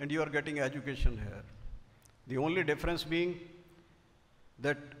 and you are getting education here. The only difference being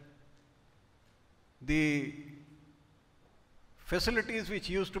that the facilities which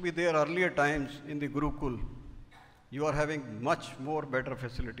used to be there earlier times in the Gurukul, you are having much more better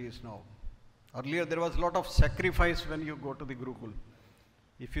facilities now. Earlier there was a lot of sacrifice when you go to the Gurukul.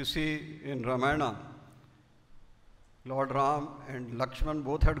 If you see in Ramayana, Lord Ram and Lakshman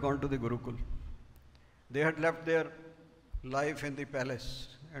both had gone to the Gurukul. They had left their life in the palace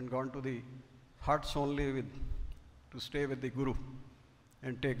and gone to the huts only to stay with the Guru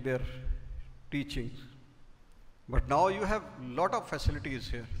and take their teachings. But now you have a lot of facilities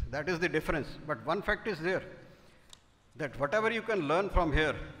here. That is the difference. But one fact is there, that whatever you can learn from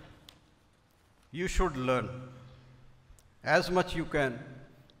here, you should learn as much you can,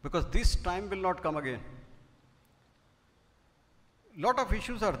 because this time will not come again. Lot of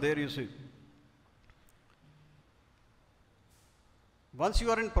issues are there, you see. Once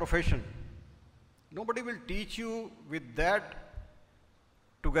you are in profession, nobody will teach you with that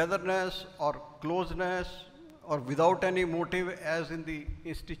togetherness or closeness or without any motive as in the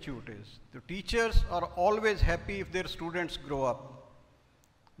institute is. The teachers are always happy if their students grow up.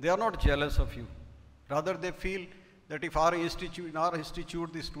 They are not jealous of you. Rather, they feel that if in our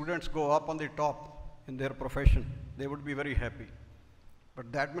institute the students go up on the top in their profession, they would be very happy.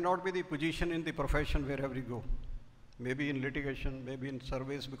 But that may not be the position in the profession wherever you go. Maybe in litigation, maybe in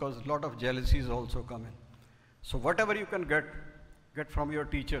service, because a lot of jealousies also come in. So whatever you can get from your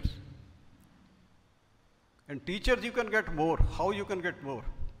teachers. And teachers you can get more. How you can get more?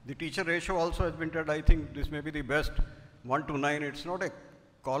 The teacher ratio also has been told. I think this may be the best, 1:9. It's not a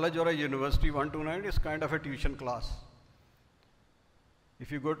college or a university 1:9, it's kind of a tuition class.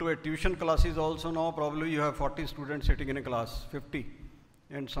 If you go to a tuition classes also now, probably you have 40 students sitting in a class, 50.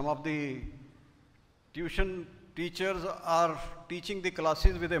 And some of the tuition teachers are teaching the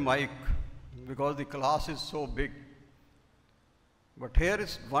classes with a mic because the class is so big. But here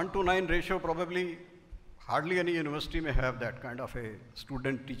is 1:9 ratio, probably hardly any university may have that kind of a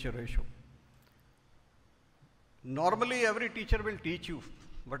student-teacher ratio. Normally every teacher will teach you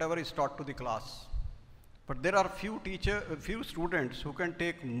whatever is taught to the class. But there are few students who can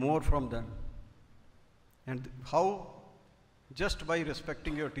take more from them. And how? Just by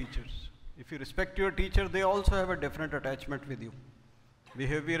respecting your teachers. If you respect your teacher, they also have a different attachment with you.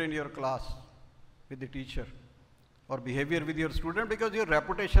 Behavior in your class with the teacher, or behavior with your student, because your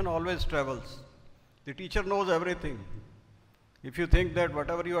reputation always travels. The teacher knows everything. If you think that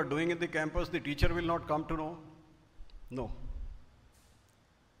whatever you are doing in the campus, the teacher will not come to know, no.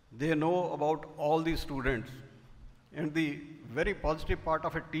 They know about all the students. And the very positive part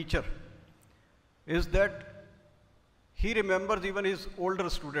of a teacher is that he remembers even his older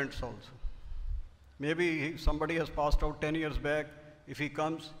students also. Maybe somebody has passed out 10 years back. If he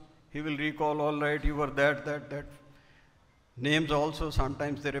comes, he will recall, all right, you were that. Names also,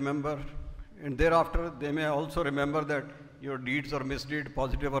 sometimes they remember. And thereafter, they may also remember that your deeds or misdeed,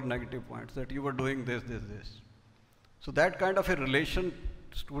 positive or negative points, that you were doing this. So that kind of a relation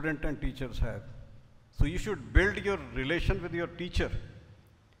student and teachers have. So you should build your relation with your teacher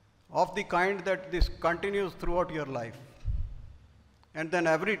of the kind that this continues throughout your life. And then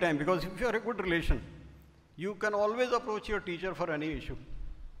every time, because if you are a good relation, you can always approach your teacher for any issue,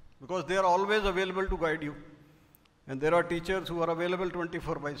 because they are always available to guide you. And there are teachers who are available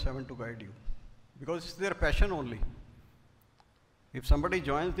 24/7 to guide you, because it's their passion only. If somebody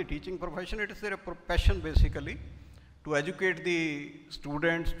joins the teaching profession, it is their passion basically to educate the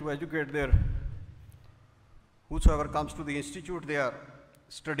students, to educate their, whosoever comes to the institute they are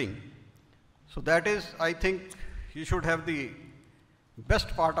studying. So that is, I think, you should have the best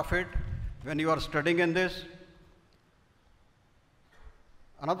part of it when you are studying in this.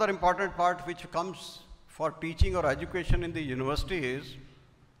 Another important part which comes for teaching or education in the university is,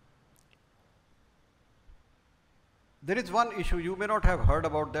 there is one issue, you may not have heard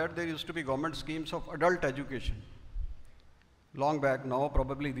about that. There used to be government schemes of adult education long back. Now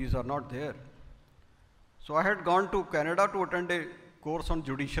probably these are not there. So I had gone to Canada to attend a course on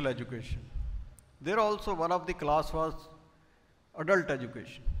judicial education. There also one of the class was adult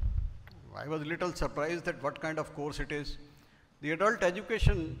education. I was a little surprised that what kind of course it is. The adult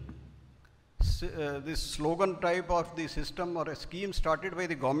education, this slogan type of the system or a scheme started by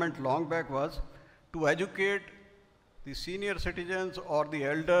the government long back was to educate the senior citizens or the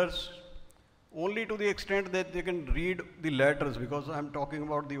elders only to the extent that they can read the letters, because I am talking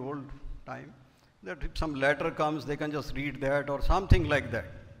about the old time, that if some letter comes, they can just read that or something like that,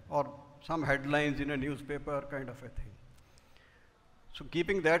 or some headlines in a newspaper kind of a thing. So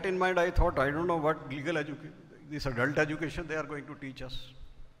keeping that in mind, I thought, I don't know what legal education, this adult education they are going to teach us.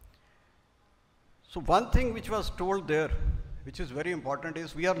 So one thing which was told there, which is very important,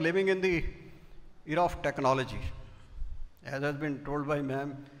 is we are living in the era of technology. As has been told by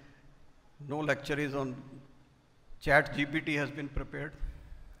ma'am, no lecture is on chat, GPT has been prepared.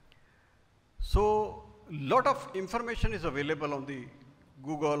 So lot of information is available on the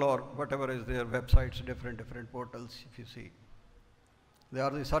Google or whatever is their websites, different portals if you see. They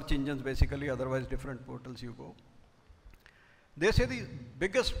are the search engines basically, otherwise different portals you go. They say the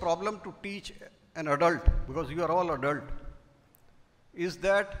biggest problem to teach an adult, because you are all adult, is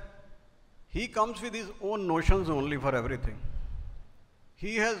that he comes with his own notions only for everything.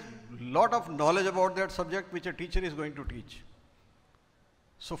 He has lot of knowledge about that subject which a teacher is going to teach.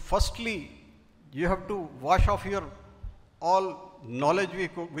 So firstly, you have to wash off your all knowledge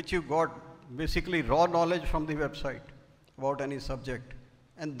which you got, basically raw knowledge from the website about any subject.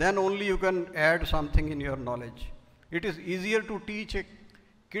 And then only you can add something in your knowledge. It is easier to teach a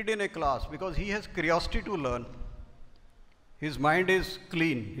kid in a class because he has curiosity to learn. His mind is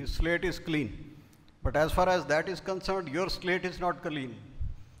clean, his slate is clean. But as far as that is concerned, your slate is not clean.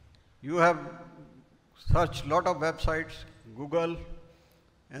 You have searched lot of websites, Google,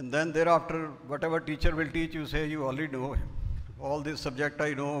 and then thereafter, whatever teacher will teach you, say you already know all this subject.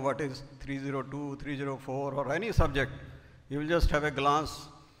 I know what is 302, 304 or any subject. You will just have a glance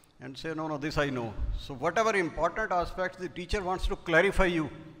and say, no, this I know. So whatever important aspects the teacher wants to clarify you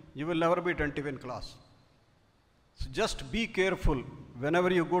will never be attentive in class. So just be careful.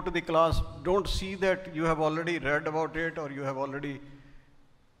 Whenever you go to the class, don't see that you have already read about it or you have already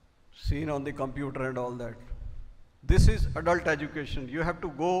seen on the computer and all that. This is adult education. You have to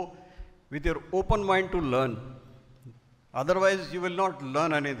go with your open mind to learn. Otherwise, you will not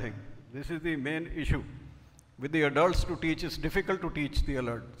learn anything. This is the main issue. With the adults to teach, it's difficult to teach the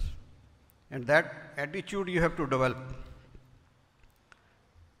adults. And that attitude you have to develop.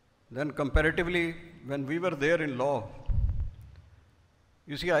 Then comparatively, when we were there in law,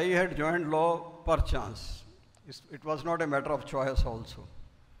 you see, I had joined law per chance. It was not a matter of choice also.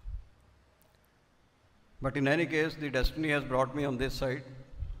 But in any case, the destiny has brought me on this side,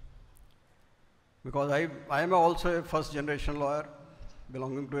 because I am also a first generation lawyer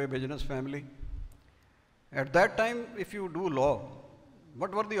belonging to a business family. At that time, if you do law,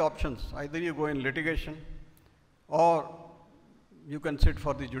 what were the options? Either you go in litigation, or you can sit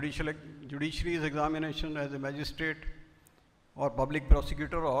for the judiciary's examination as a magistrate, or public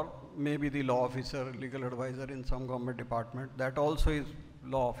prosecutor, or maybe the law officer, legal advisor in some government department. That also is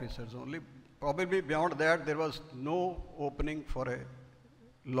law officers only. Probably beyond that, there was no opening for a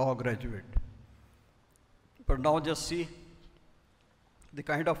law graduate. But now just see the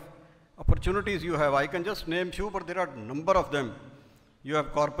kind of opportunities you have. I can just name few, but there are a number of them. You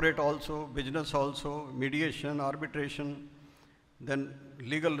have corporate also, business also, mediation, arbitration, then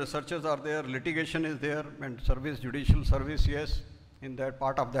legal researchers are there, litigation is there, and service, judicial service, yes, in that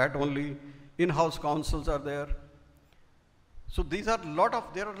part of that only. In-house counsels are there. So these are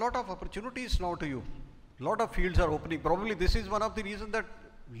there are a lot of opportunities now to you. Lot of fields are opening. Probably this is one of the reasons that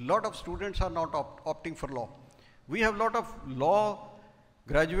lot of students are not opting for law. We have lot of law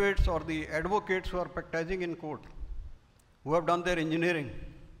graduates or the advocates who are practicing in court, who have done their engineering,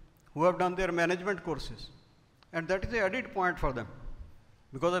 who have done their management courses. And that is the added point for them.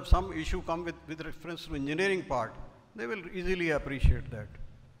 Because if some issue come with reference to engineering part, they will easily appreciate that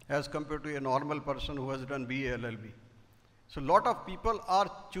as compared to a normal person who has done BA, LLB. So a lot of people are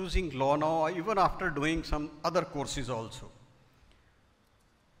choosing law now, even after doing some other courses also.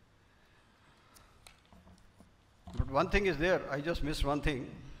 But one thing is there, I just missed one thing.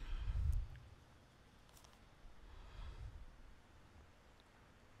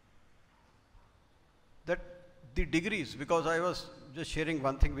 That the degrees, because I was just sharing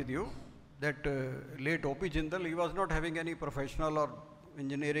one thing with you, that late O.P. Bindal, he was not having any professional or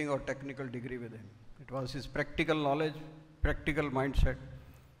engineering or technical degree with him. It was his practical knowledge, practical mindset.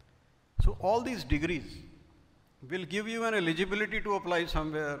 So all these degrees will give you an eligibility to apply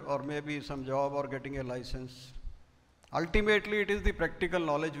somewhere or maybe some job or getting a license. Ultimately, it is the practical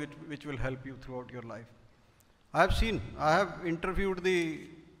knowledge which will help you throughout your life. I have interviewed the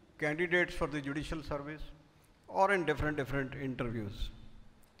candidates for the judicial service or in different interviews.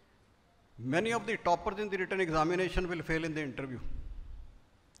 Many of the toppers in the written examination will fail in the interview.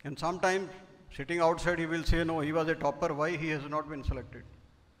 And sometimes sitting outside he will say, no, he was a topper, why he has not been selected?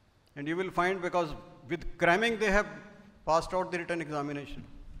 And you will find because with cramming they have passed out the written examination.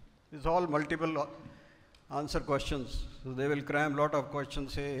 It's all multiple answer questions. So they will cram lot of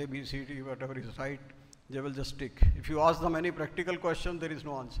questions, say A, B, C, D, whatever is right, they will just tick. If you ask them any practical question, there is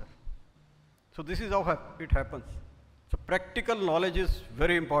no answer. So this is how it happens. So practical knowledge is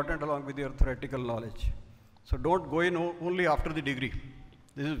very important along with your theoretical knowledge. So don't go in only after the degree.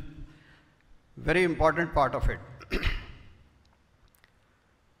 This is very important part of it.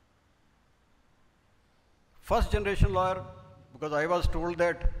 First generation lawyer, because I was told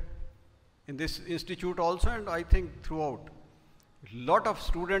that in this institute also, and I think throughout, lot of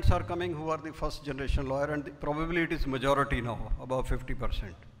students are coming who are the first generation lawyer, and probably it is majority now, above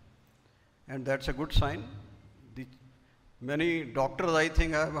 50%. And that's a good sign. Many doctors, I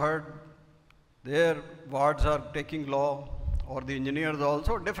think I have heard, their wards are taking law, or the engineers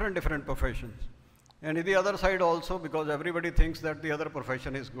also, different professions. And in the other side also, because everybody thinks that the other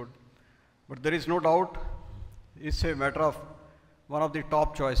profession is good. But there is no doubt, it's a matter of one of the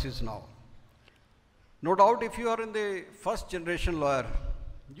top choices now. No doubt if you are in the first generation lawyer,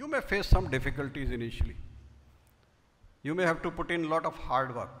 you may face some difficulties initially. You may have to put in a lot of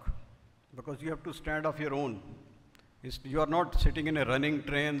hard work because you have to stand off your own. You are not sitting in a running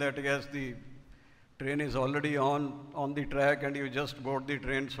train that yes, the train is already on the track and you just board the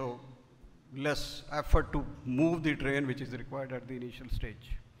train, so less effort to move the train which is required at the initial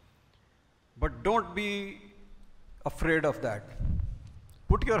stage. But don't be afraid of that.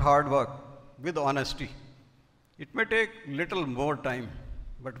 Put your hard work with honesty. It may take little more time,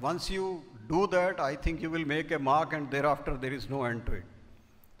 but once you do that, I think you will make a mark and thereafter there is no end to it.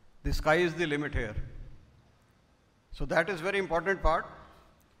 The sky is the limit here. So that is very important part.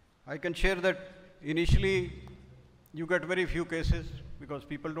 I can share that initially you get very few cases because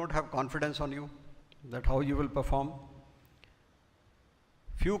people don't have confidence on you, that how you will perform.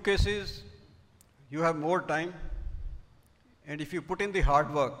 Few cases, you have more time, and if you put in the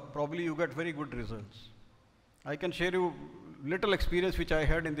hard work, probably you get very good results. I can share you little experience which I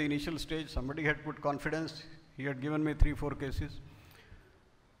had in the initial stage. Somebody had put confidence, he had given me 3-4 cases.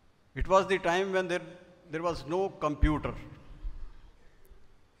 It was the time when there was no computer.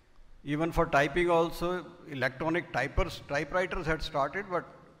 Even for typing also, electronic typewriters had started, but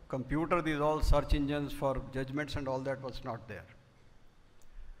computer, these all search engines for judgments and all that was not there.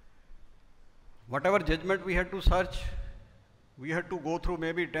 Whatever judgment we had to search, we had to go through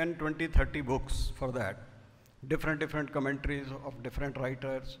maybe 10, 20, 30 books for that. Different commentaries of different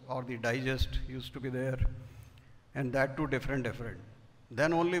writers, or the digest used to be there, and that too different.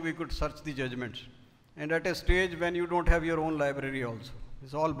 Then only we could search the judgments. And at a stage when you don't have your own library also,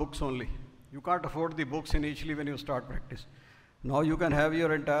 it's all books only. You can't afford the books initially when you start practice. Now you can have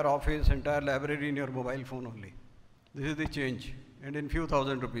your entire office, entire library in your mobile phone only. This is the change, and in few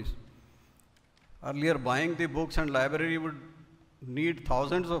thousand rupees. Earlier buying the books and library would need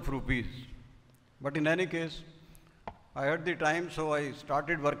thousands of rupees. But in any case, I had the time, so I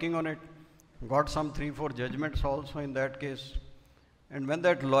started working on it. Got some 3-4 judgments also in that case. And when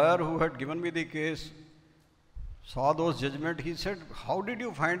that lawyer who had given me the case saw those judgments, he said, how did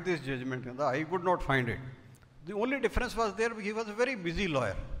you find this judgment? And I could not find it. The only difference was there, he was a very busy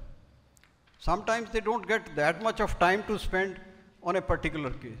lawyer. Sometimes they don't get that much of time to spend on a particular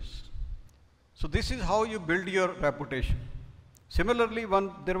case. So this is how you build your reputation. Similarly,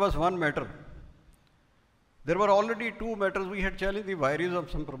 there was one matter. There were already two matters. We had challenged the vagaries of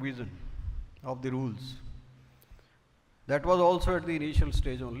some provision of the rules. That was also at the initial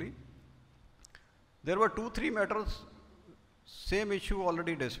stage only. There were 2-3 matters, same issue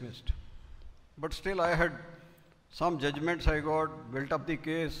already dismissed. But still I had some judgments I got, built up the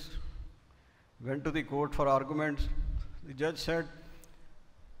case, went to the court for arguments. The judge said,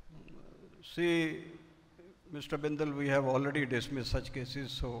 see, Mr. Bindal, we have already dismissed such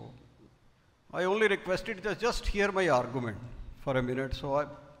cases, so I only requested just hear my argument for a minute. So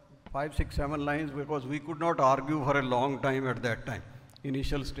 5, 6, 7 lines, because we could not argue for a long time at that time,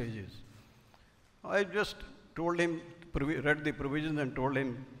 initial stages. I just told him, read the provisions and told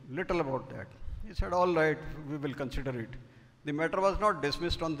him little about that. He said, all right, we will consider it. The matter was not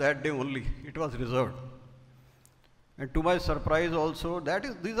dismissed on that day only, it was reserved. And to my surprise also,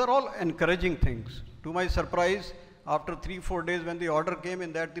 these are all encouraging things. To my surprise, after 3-4 days when the order came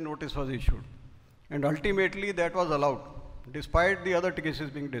in that, the notice was issued. And ultimately that was allowed, despite the other cases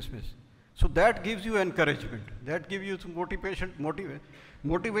being dismissed. So that gives you encouragement. That gives you some motivation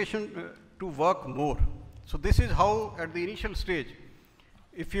to work more. So this is how at the initial stage,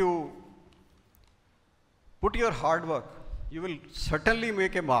 if you put your hard work, you will certainly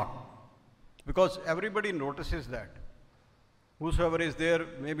make a mark, because everybody notices that. Whosoever is there,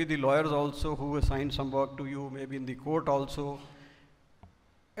 maybe the lawyers also who assign some work to you, maybe in the court also.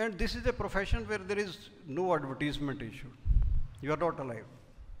 And this is a profession where there is no advertisement issue. You are not alive.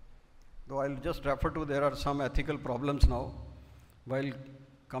 Though I'll just refer to, there are some ethical problems now. While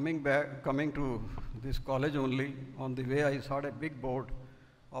coming to this college only, on the way I saw a big board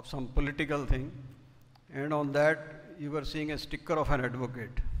of some political thing, and on that you were seeing a sticker of an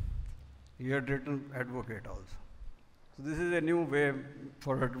advocate. He had written advocate also. So this is a new way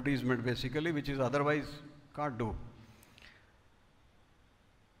for advertisement basically, which is otherwise can't do.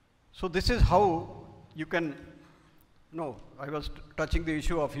 So this is how you can, I was touching the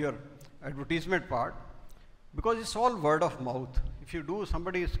issue of your advertisement part, because it's all word of mouth. If you do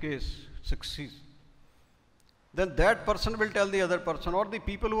somebody's case succeeds, then that person will tell the other person, or the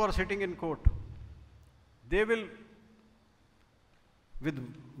people who are sitting in court, they will, with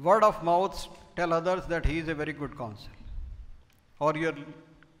word of mouth, tell others that he is a very good counsel, or your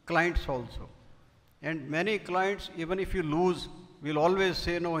clients also. And many clients, even if you lose, will always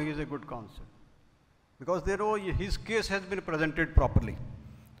say, no, he is a good counsel, because they know his case has been presented properly.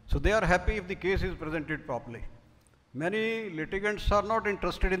 So they are happy if the case is presented properly. Many litigants are not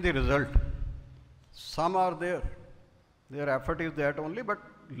interested in the result. Some are there. Their effort is that only, but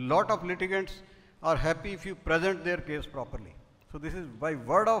lot of litigants are happy if you present their case properly. So this is by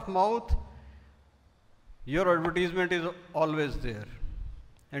word of mouth, your advertisement is always there,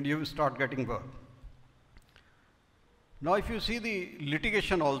 and you start getting work. Now if you see the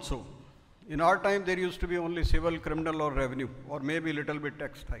litigation also, in our time there used to be only civil, criminal or revenue, or maybe little bit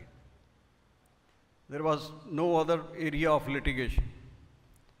textile. There was no other area of litigation.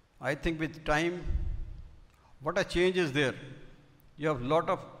 I think with time, what a change is there. You have lot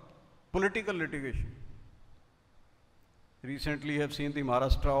of political litigation. Recently you have seen the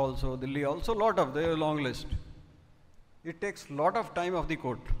Maharashtra also, Delhi also, lot of, there is a long list. It takes lot of time of the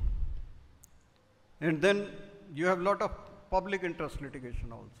court. And then you have lot of public interest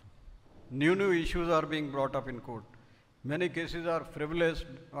litigation also. New issues are being brought up in court. Many cases are frivolous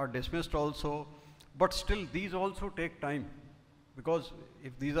or dismissed also, but still these also take time, because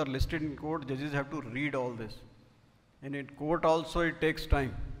if these are listed in court, judges have to read all this. And in court also it takes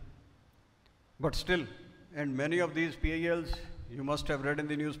time. But still, and many of these PILs, you must have read in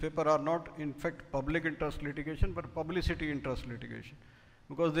the newspaper, are not in fact public interest litigation, but publicity interest litigation.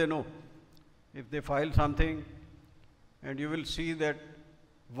 Because they know, if they file something, and you will see that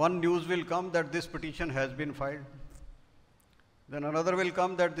one news will come that this petition has been filed. Then another will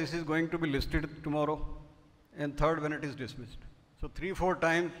come that this is going to be listed tomorrow, and third when it is dismissed. So 3-4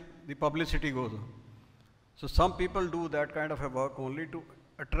 times the publicity goes on. So some people do that kind of a work only to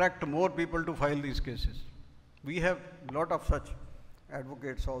attract more people to file these cases. We have a lot of such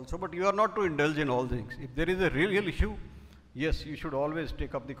advocates also, but you are not to indulge in all things. If there is a real issue, yes, you should always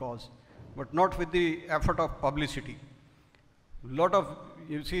take up the cause, but not with the effort of publicity. Lot of,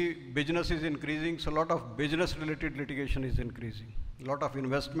 you see, business is increasing, so lot of business related litigation is increasing. Lot of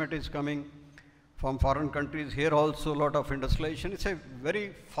investment is coming from foreign countries. Here also a lot of industrialization. It's a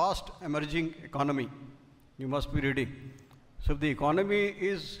very fast emerging economy. You must be reading. So if the economy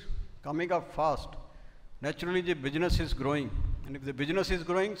is coming up fast, naturally the business is growing. And if the business is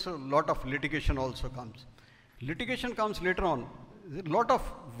growing, so a lot of litigation also comes. Litigation comes later on. A lot of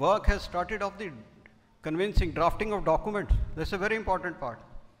work has started of the convincing, drafting of documents. That's a very important part.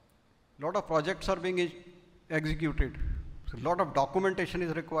 A lot of projects are being executed. So a lot of documentation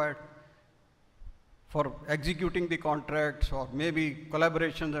is required for executing the contracts or maybe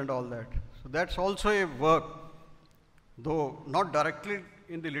collaborations and all that. So that's also a work, though not directly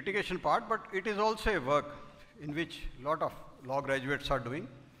in the litigation part, but it is also a work in which a lot of law graduates are doing.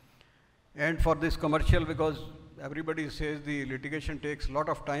 And for this commercial, because everybody says the litigation takes a lot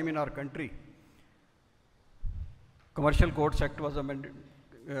of time in our country, Commercial Courts Act was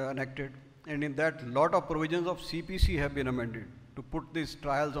enacted, and in that lot of provisions of CPC have been amended to put these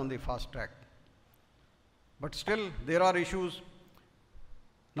trials on the fast track. But still there are issues.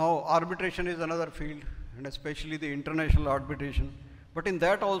 Now arbitration is another field, and especially the international arbitration. But in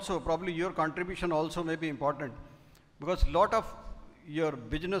that also, probably your contribution also may be important, because a lot of your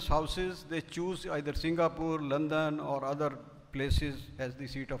business houses, they choose either Singapore, London or other places as the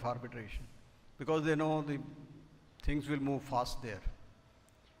seat of arbitration, because they know the things will move fast there.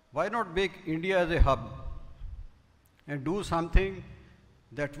 Why not make India as a hub and do something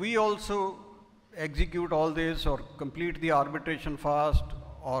that we also execute all this or complete the arbitration fast,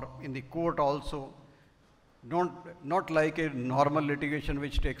 or in the court also, not like a normal litigation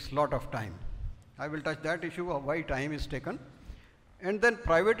which takes a lot of time. I will touch that issue of why time is taken. And then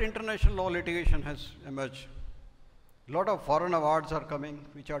private international law litigation has emerged. A lot of foreign awards are coming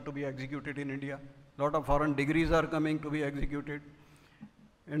which are to be executed in India. A lot of foreign degrees are coming to be executed.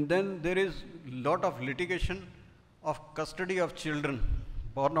 And then there is a lot of litigation of custody of children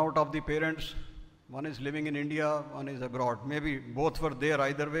born out of the parents. One is living in India, one is abroad. Maybe both were there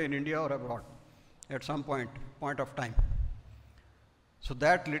either way, in India or abroad at some point of time. So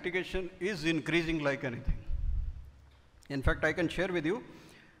that litigation is increasing like anything. In fact, I can share with you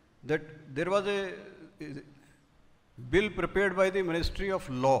that there was a bill prepared by the Ministry of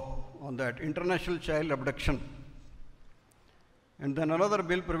Law on that, international child abduction. And then another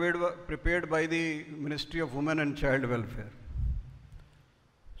bill prepared by the Ministry of Women and Child Welfare.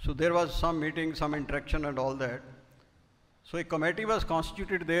 So there was some meeting, some interaction and all that. So a committee was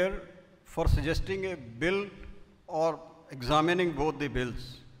constituted there for suggesting a bill or examining both the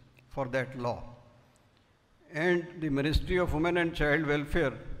bills for that law. And the Ministry of Women and Child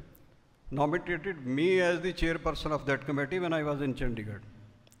Welfare nominated me as the chairperson of that committee when I was in Chandigarh.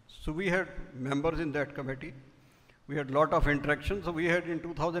 So we had members in that committee. We had a lot of interaction. So we had in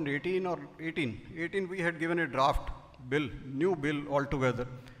 2018 or 18 we had given a draft bill, new bill altogether,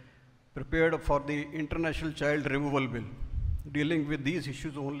 prepared for the International Child Removal Bill, dealing with these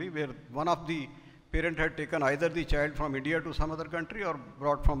issues only, where one of the parent had taken either the child from India to some other country or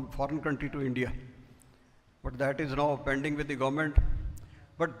brought from foreign country to India. But that is now pending with the government.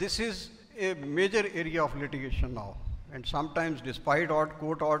 But this is a major area of litigation now. And sometimes despite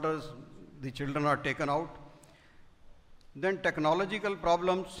court orders, the children are taken out. Then technological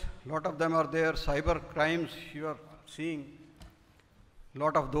problems, a lot of them are there. Cyber crimes, you are seeing, a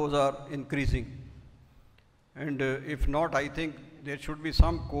lot of those are increasing. And if not, I think there should be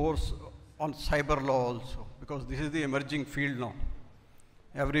some course on cyber law also, because this is the emerging field now.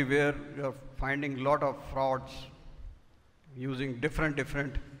 Everywhere you are finding a lot of frauds using different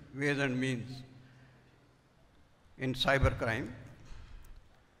ways and means in cyber crime.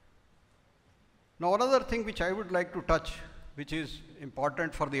 Now another thing which I would like to touch, which is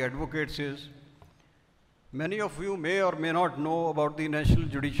important for the advocates, is many of you may or may not know about the National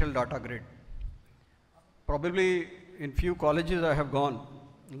Judicial Data Grid. Probably in few colleges I have gone,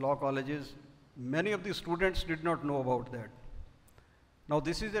 law colleges, many of the students did not know about that. Now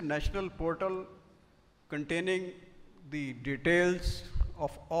this is a national portal containing the details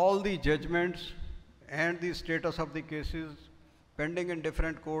of all the judgments and the status of the cases pending in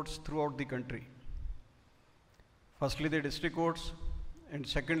different courts throughout the country. Firstly, the district courts, and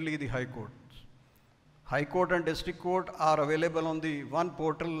secondly, the high courts. High court and district court are available on the one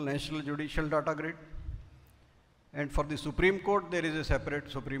portal, National Judicial Data Grid. And for the Supreme Court, there is a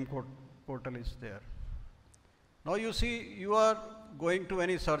separate Supreme Court portal is there. Now you see, you are going to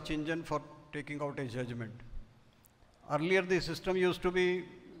any search engine for taking out a judgment. Earlier the system used to be,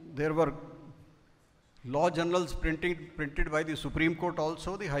 there were law journals printed by the Supreme Court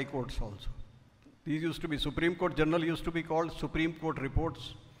also, the high courts also. These used to be, Supreme Court journal used to be called Supreme Court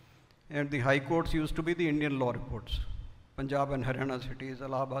Reports, and the high courts used to be the Indian law reports, Punjab and Haryana cities,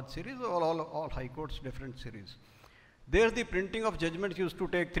 Allahabad series, all high courts, different series. There the printing of judgments used to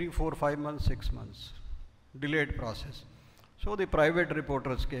take 3, 4, 5 months, 6 months, delayed process. So the private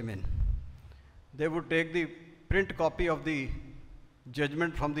reporters came in. They would take the print copy of the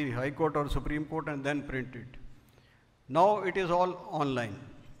judgment from the High Court or Supreme Court and then print it. Now it is all online.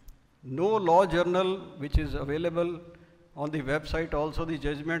 No law journal which is available on the website, also the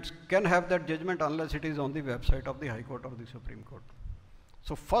judgments can have that judgment unless it is on the website of the High Court or the Supreme Court.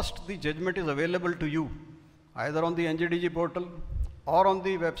 So first the judgment is available to you either on the NJDG portal or on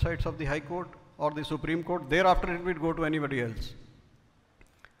the websites of the High Court or the Supreme Court. Thereafter it will go to anybody else.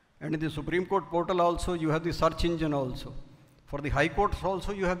 And in the Supreme Court portal also you have the search engine also. For the High Courts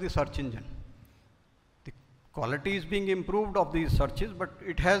also you have the search engine. The quality is being improved of these searches, but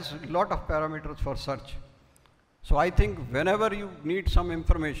it has a lot of parameters for search. So I think whenever you need some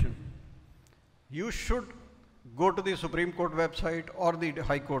information, you should go to the Supreme Court website or the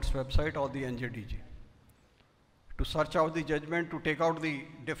High Court's website or the NJDG to search out the judgment, to take out the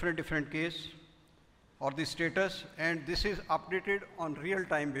different case or the status, and this is updated on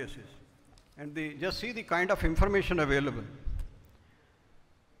real-time basis. And just see the kind of information available.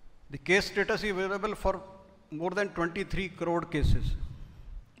 The case status is available for more than 23 crore cases.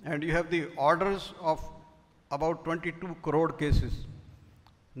 And you have the orders of about 22 crore cases.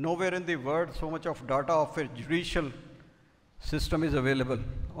 Nowhere in the world so much of data of a judicial system is available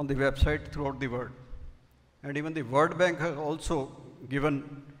on the website throughout the world. And even the World Bank has also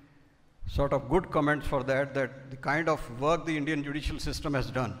given sort of good comments for that the kind of work the Indian judicial system has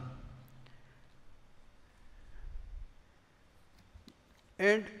done.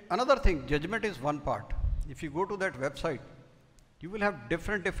 And another thing, judgment is one part. If you go to that website, you will have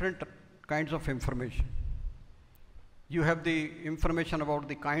different kinds of information. You have the information about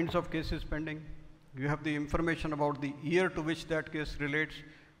the kinds of cases pending. You have the information about the year to which that case relates,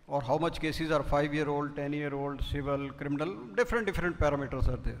 or how much cases are 5-year-old, 10-year-old, civil, criminal, different parameters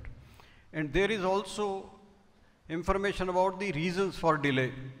are there. And there is also information about the reasons for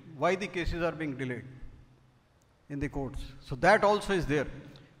delay, why the cases are being delayed in the courts. So that also is there.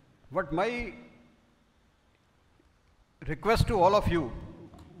 What my request to all of you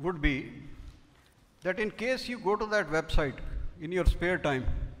would be that in case you go to that website in your spare time,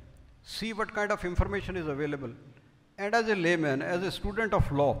 see what kind of information is available. And as a layman, as a student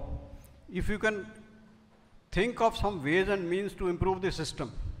of law, if you can think of some ways and means to improve the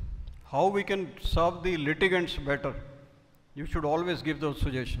system, how we can serve the litigants better, you should always give those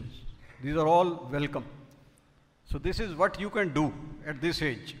suggestions. These are all welcome. So this is what you can do at this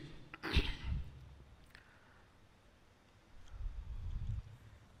age.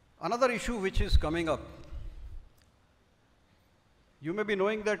 Another issue which is coming up, you may be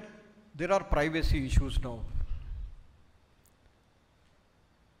knowing that there are privacy issues now.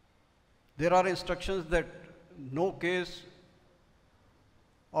 There are instructions that no case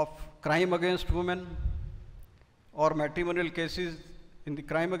of crime against women or matrimonial cases. In the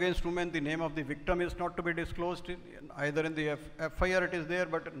crime against women, the name of the victim is not to be disclosed. Either in the FIR it is there,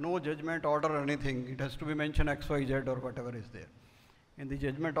 but no judgment order or anything. It has to be mentioned XYZ or whatever is there. In the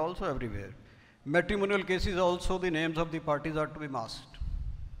judgment also everywhere. Matrimonial cases also, the names of the parties are to be masked.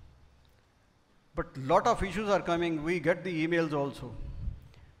 But lot of issues are coming. We get the emails also.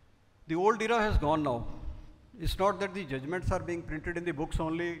 The old era has gone now. It's not that the judgments are being printed in the books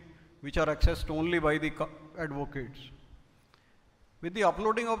only, which are accessed only by the advocates. With the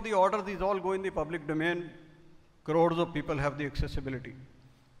uploading of the order, these all go in the public domain. Crores of people have the accessibility.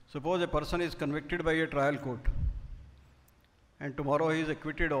 Suppose a person is convicted by a trial court, and tomorrow he is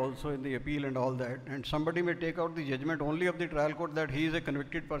acquitted also in the appeal and all that, and somebody may take out the judgment only of the trial court that he is a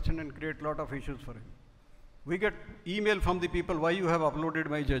convicted person and create a lot of issues for him. We get email from the people, why you have uploaded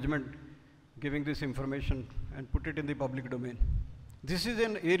my judgment, giving this information and put it in the public domain. This is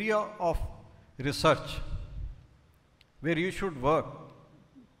an area of research where you should work.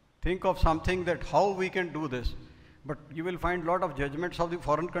 Think of something that how we can do this. But you will find a lot of judgments of the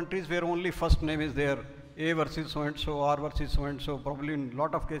foreign countries where only first name is there, A versus so-and-so, R versus so-and-so. Probably in a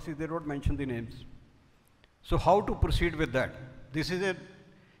lot of cases they don't mention the names. So how to proceed with that? This is a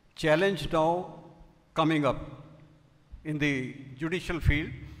challenge now coming up in the judicial field,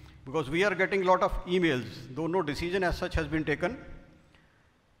 because we are getting a lot of emails, though no decision as such has been taken.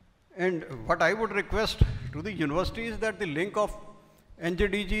 And what I would request to the university is that the link of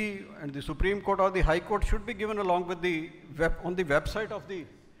NJDG and the Supreme Court or the High Court should be given along with the on the website of the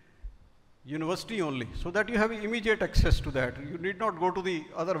university only, so that you have immediate access to that. You need not go to the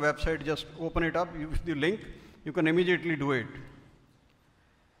other website, just open it up, use the link, you can immediately do it.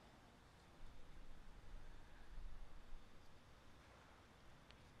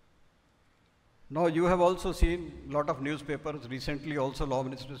 Now you have also seen a lot of newspapers. Recently also Law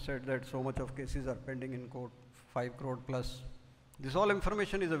Minister said that so much of cases are pending in court, 5 crore plus. This all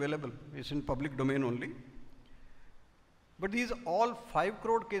information is available. It's in public domain only. But these all 5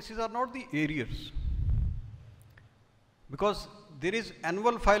 crore cases are not the arrears. Because there is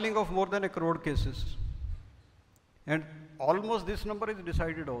annual filing of more than 1 crore cases. And almost this number is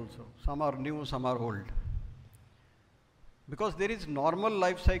decided also. Some are new, some are old. Because there is normal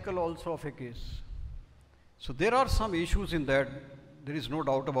life cycle also of a case. So there are some issues in that, there is no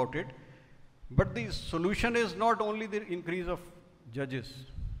doubt about it. But the solution is not only the increase of judges.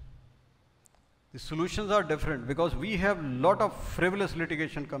 The solutions are different because we have a lot of frivolous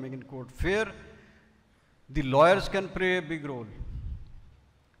litigation coming in court, where the lawyers can play a big role.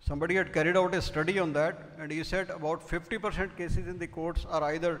 Somebody had carried out a study on that, and he said about 50% cases in the courts are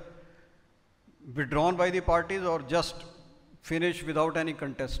either withdrawn by the parties or just finished without any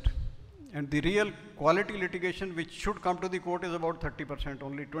contest. And the real quality litigation which should come to the court is about 30%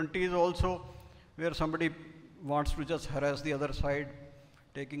 only. 20 is also where somebody wants to just harass the other side,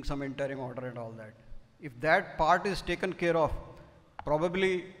 taking some interim order and all that. If that part is taken care of,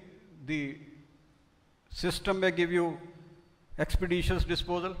 probably the system may give you expeditious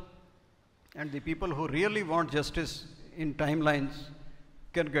disposal, and the people who really want justice in timelines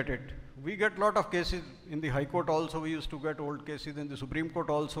can get it. We get a lot of cases in the High Court also. We used to get old cases in the Supreme Court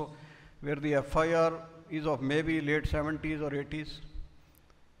also, where the FIR is of maybe late 70s or 80s.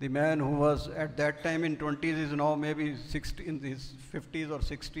 The man who was at that time in 20s is now maybe 60, in his 50s or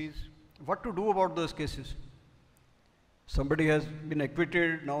 60s. What to do about those cases? Somebody has been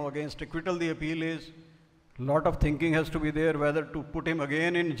acquitted, now against acquittal the appeal is. A lot of thinking has to be there whether to put him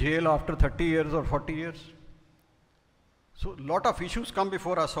again in jail after 30 years or 40 years. So a lot of issues come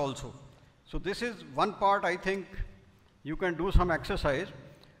before us also. So this is one part I think you can do some exercise.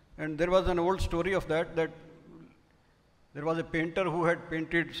 And there was an old story of that there was a painter who had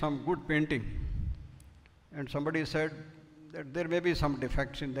painted some good painting. And somebody said that there may be some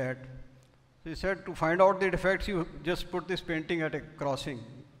defects in that. So he said to find out the defects, you just put this painting at a crossing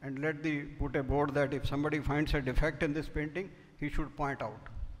and put a board that if somebody finds a defect in this painting, he should point out.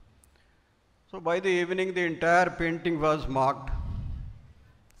 So by the evening, the entire painting was marked.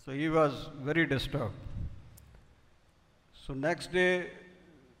 So he was very disturbed. So next day,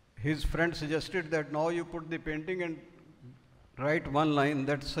 his friend suggested that now you put the painting and write one line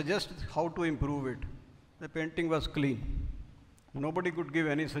that suggests how to improve it. The painting was clean. Nobody could give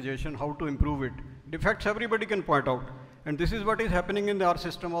any suggestion how to improve it. Defects everybody can point out. And this is what is happening in our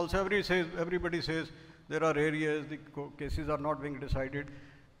system also. Everybody says there are areas, the cases are not being decided.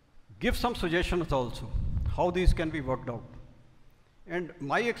 Give some suggestions also, how these can be worked out. And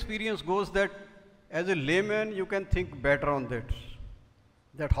my experience goes that as a layman, you can think better on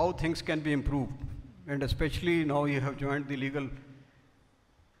that how things can be improved. And especially now you have joined the legal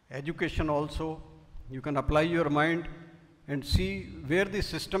education also, you can apply your mind and see where the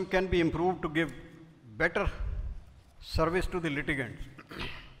system can be improved to give better service to the litigants.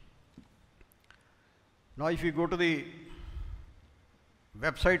 Now if you go to the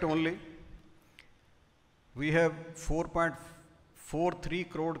website only, we have 4.43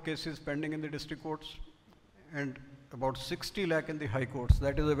 crore cases pending in the district courts and about 60 lakh in the high courts.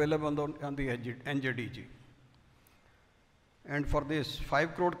 That is available on the NJDG. And for these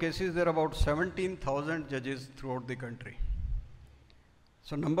 5 crore cases, there are about 17,000 judges throughout the country.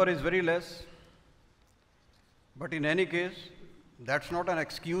 So number is very less. But in any case, that's not an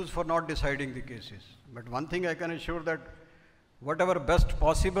excuse for not deciding the cases. But one thing I can assure that whatever best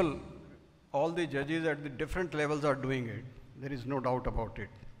possible, all the judges at the different levels are doing it. There is no doubt about it.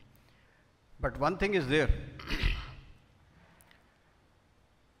 But one thing is there.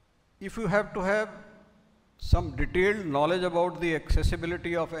 If you have to have some detailed knowledge about the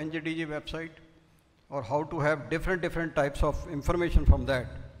accessibility of NJDG website or how to have different types of information from that,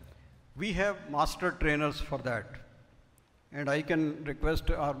 we have master trainers for that. And I can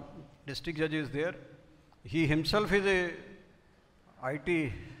request our district judge is there. He himself is a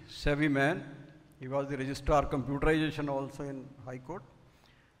IT savvy man. He was the registrar computerization also in High Court.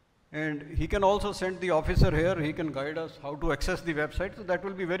 And he can also send the officer here, he can guide us how to access the website. So that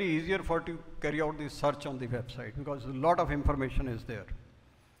will be very easier to carry out the search on the website because a lot of information is there.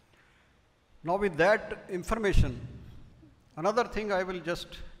 Now with that information, another thing I will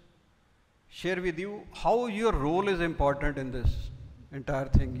just share with you how your role is important in this entire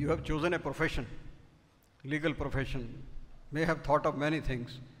thing. You have chosen a profession, legal profession, may have thought of many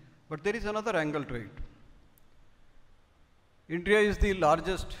things, but there is another angle to it. India is the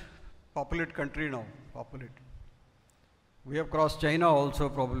largest populate country now, We have crossed China also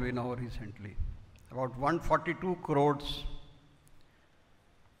probably now recently. about 142 crores.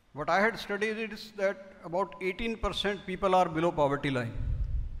 What I had studied is that about 18% people are below poverty line.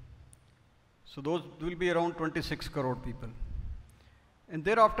 So those will be around 26 crore people. And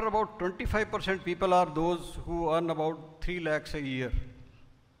thereafter about 25% people are those who earn about 3 lakhs a year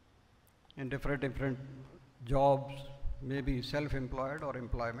in different jobs, maybe self-employed or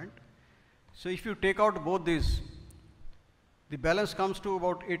employment. So if you take out both these, the balance comes to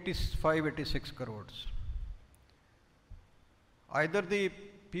about 85, 86 crores. Either the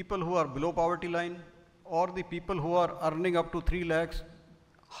people who are below poverty line or the people who are earning up to 3 lakhs,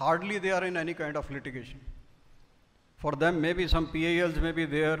 hardly they are in any kind of litigation. For them, maybe some PALs may be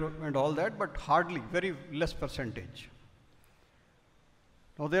there and all that, but hardly, very less percentage.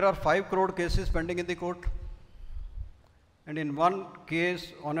 Now there are 5 crore cases pending in the court. And in one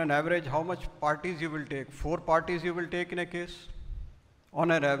case, on an average, how much parties you will take? 4 parties you will take in a case?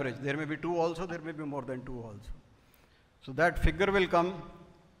 On an average. There may be 2 also, there may be more than 2 also. So that figure will come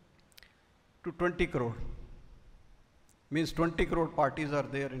to 20 crore. Means 20 crore parties are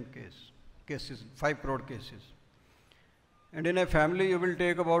there in cases, 5 crore cases. And in a family, you will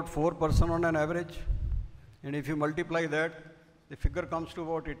take about 4 persons on an average. And if you multiply that, the figure comes to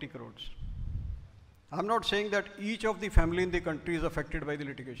about 80 crores. I'm not saying that each of the family in the country is affected by the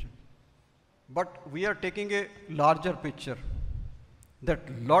litigation. But we are taking a larger picture that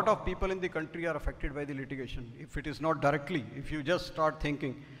a lot of people in the country are affected by the litigation. If it is not directly, if you just start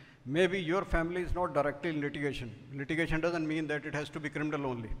thinking, maybe your family is not directly in litigation. Litigation doesn't mean that it has to be criminal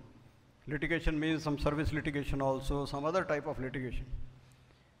only. Litigation means some service litigation also, some other type of litigation.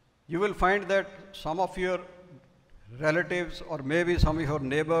 You will find that some of your relatives or maybe some of your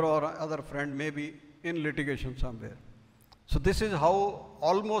neighbor or other friend may be in litigation somewhere. So this is how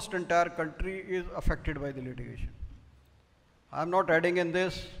almost entire country is affected by the litigation. I am not adding in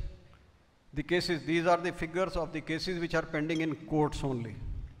this the cases. These are the figures of the cases which are pending in courts only.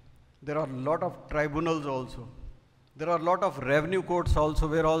 There are a lot of tribunals also. There are a lot of revenue courts also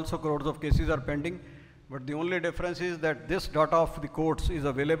where also crores of cases are pending. But the only difference is that this data of the courts is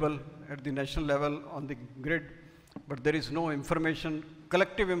available at the national level on the grid. But there is no information,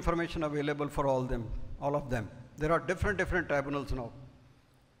 collective information available for all of them. There are different tribunals now.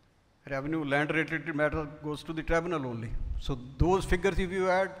 Revenue, land related matter goes to the tribunal only. So those figures if you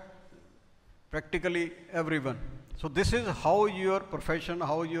add, practically everyone. So this is how your profession,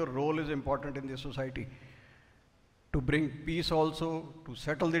 how your role is important in the society. To bring peace also, to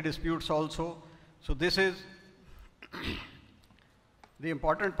settle the disputes also. So this is the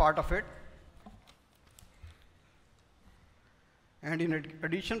important part of it. And in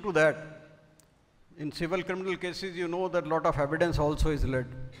addition to that, in civil criminal cases, you know that a lot of evidence also is led.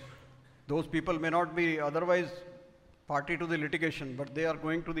 Those people may not be otherwise party to the litigation, but they are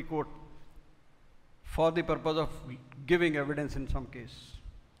going to the court for the purpose of giving evidence in some case.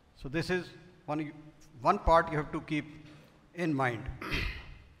 So this is one part you have to keep in mind.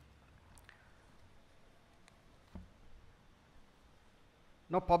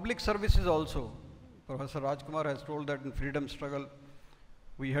 Now public services also. Professor Rajkumar has told that in freedom struggle,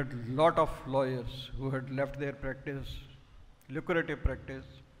 we had a lot of lawyers who had left their practice, lucrative practice.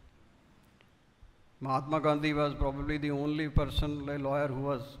 Mahatma Gandhi was probably the only person, a lawyer, who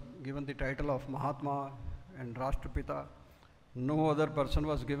was given the title of Mahatma and Rashtrapita. No other person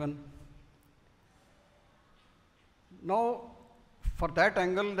was given. Now, for that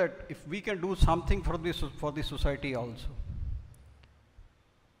angle, that if we can do something for the society also.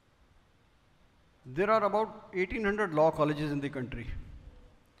 There are about 1800 law colleges in the country.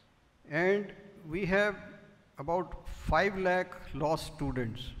 And we have about 5 lakh law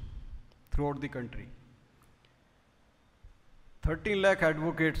students throughout the country. 13 lakh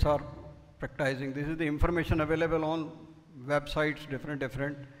advocates are practicing. This is the information available on websites,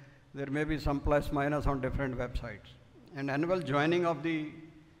 different. There may be some plus minus on different websites. And annual joining of the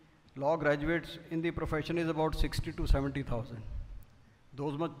law graduates in the profession is about 60 to 70,000.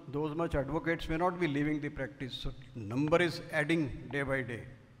 Those much advocates may not be leaving the practice. So number is adding day by day.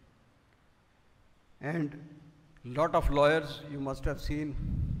 And lot of lawyers you must have seen,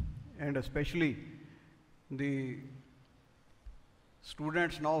 and especially the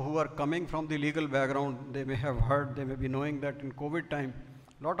students now who are coming from the legal background, they may have heard, they may be knowing that in COVID time,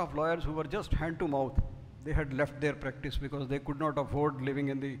 lot of lawyers who were just hand to mouth, they had left their practice because they could not afford living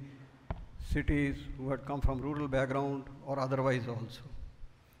in the cities, who had come from rural background or otherwise also,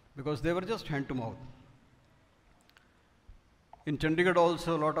 because they were just hand to mouth. In Chandigarh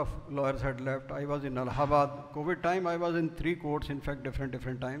also, a lot of lawyers had left. I was in Allahabad. COVID time, I was in 3 courts, in fact,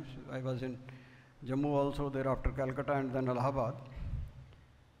 different times. I was in Jammu also, thereafter Calcutta, and then Allahabad.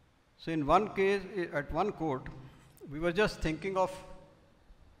 So in one case, at one court, we were just thinking of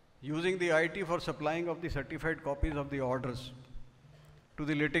using the IT for supplying of the certified copies of the orders to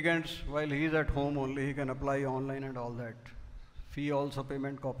the litigants while he is at home only, he can apply online and all that. Fee also,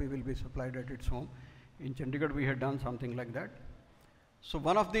 payment copy will be supplied at its home. In Chandigarh, we had done something like that. So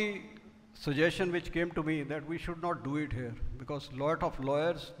one of the suggestion which came to me that we should not do it here, because lot of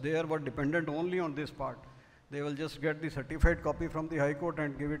lawyers there were dependent only on this part. They will just get the certified copy from the High Court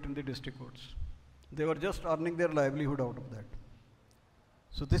and give it in the district courts. They were just earning their livelihood out of that.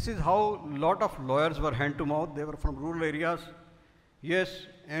 So this is how lot of lawyers were hand to mouth. They were from rural areas. Yes,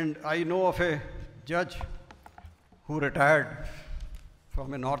 and I know of a judge who retired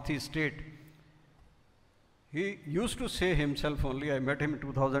from a northeast state. He used to say himself only, I met him in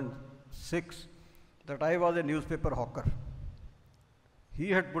 2006, that I was a newspaper hawker.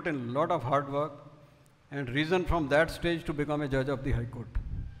 He had put in a lot of hard work and risen from that stage to become a judge of the High Court.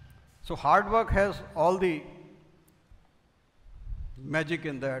 So hard work has all the magic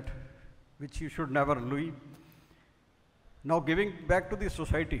in that, which you should never leave. Now giving back to the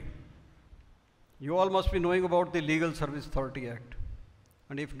society, you all must be knowing about the Legal Service Authority Act.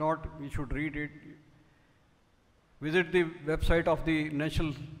 And if not, you should read it. Visit the website of the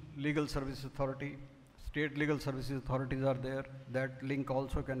National Legal Services Authority. State legal services authorities are there. That link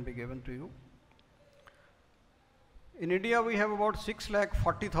also can be given to you. In India, we have about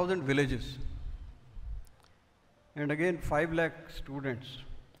 6,40,000 villages. And again, 5 lakh students.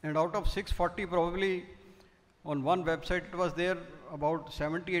 And out of 640, probably on one website it was there about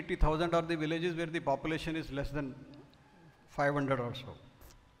 70,000-80,000 are the villages where the population is less than 500 or so.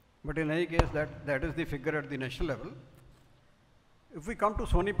 But in any case, that is the figure at the national level. If we come to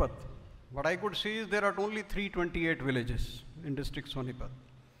Sonipat, what I could see is there are only 328 villages in district Sonipat.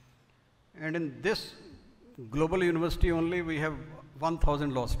 And in this global university only, we have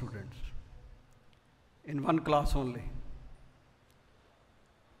 1,000 law students in one class only.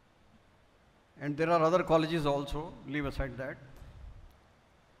 And there are other colleges also, leave aside that.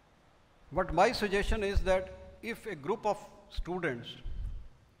 But my suggestion is that if a group of students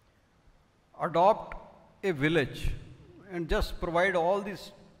adopt a village and just provide all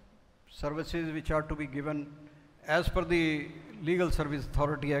these services which are to be given as per the Legal Service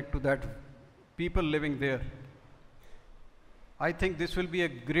Authority Act to that people living there, I think this will be a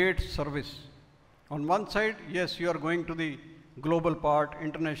great service. On one side, yes, you are going to the global part,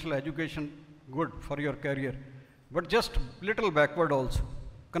 international education, good for your career, but just little backward also.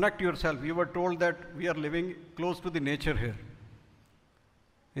 Connect yourself. You were told that we are living close to the nature here.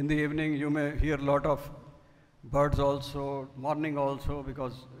 In the evening, you may hear a lot of birds also, morning also,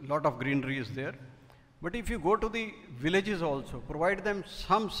 because a lot of greenery is there. But if you go to the villages also, provide them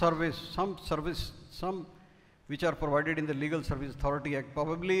some service, which are provided in the Legal Service Authority Act,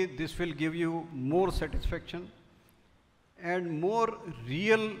 probably this will give you more satisfaction and more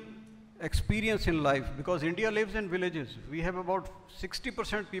real experience in life, because India lives in villages. We have about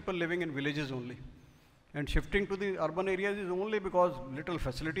 60% people living in villages only. And shifting to the urban areas is only because little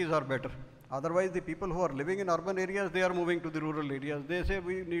facilities are better. Otherwise, the people who are living in urban areas, they are moving to the rural areas. They say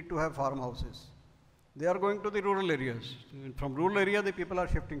we need to have farmhouses. They are going to the rural areas. From rural area, the people are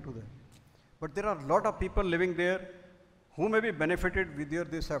shifting to there. But there are a lot of people living there who may be benefited with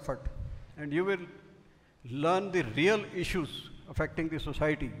this effort. And you will learn the real issues affecting the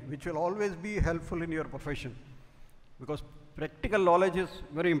society, which will always be helpful in your profession. Because practical knowledge is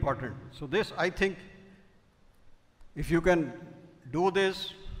very important. So this, I think, if you can do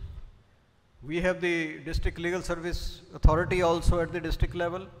this, we have the District Legal Service Authority also at the district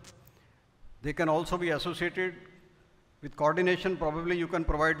level. They can also be associated with coordination. Probably you can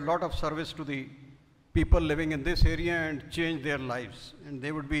provide a lot of service to the people living in this area and change their lives. And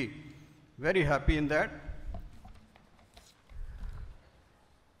they would be very happy in that.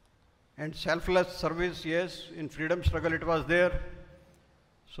 And selfless service, yes, in freedom struggle it was there.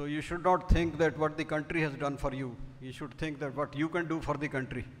 So you should not think that what the country has done for you. You should think that what you can do for the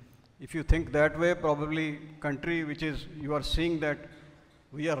country. If you think that way, probably country which is, you are seeing that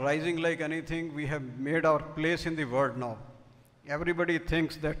we are rising like anything, we have made our place in the world now. Everybody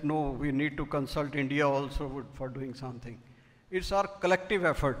thinks that no, we need to consult India also for doing something. It's our collective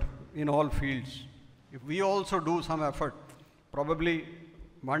effort in all fields. If we also do some effort, probably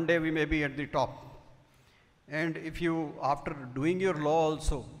one day we may be at the top. And if you, after doing your law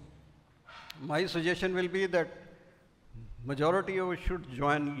also, my suggestion will be that majority of us should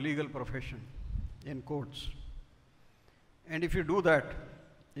join legal profession in courts. And if you do that,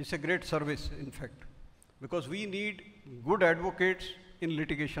 it's a great service, in fact, because we need good advocates in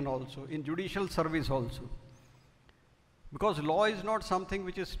litigation also, in judicial service also. Because law is not something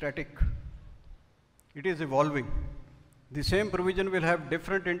which is static. It is evolving. The same provision will have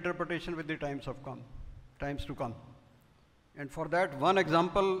different interpretation with the times to come. And for that, one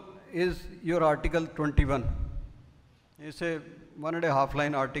example is your Article 21. It's a 1.5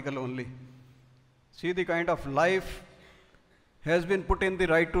 line article only. See the kind of life has been put in the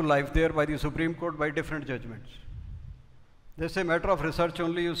right to life there by the Supreme Court by different judgments. This is a matter of research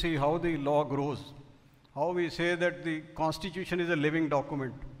only. You see how the law grows. How we say that the Constitution is a living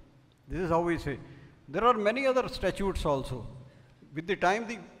document. This is how we say. There are many other statutes also. With the time,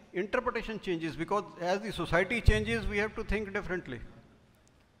 the interpretation changes, because as the society changes, we have to think differently.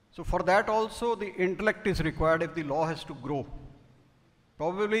 So for that also, the intellect is required if the law has to grow.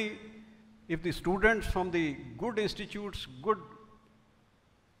 Probably, if the students from the good institutes, good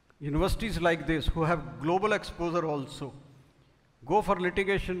universities like this, who have global exposure also, go for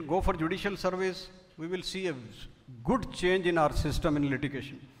litigation, go for judicial service, we will see a good change in our system in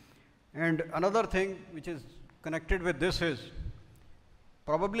litigation. And another thing which is connected with this is,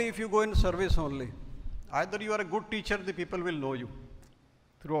 probably if you go in service only, either you are a good teacher, the people will know you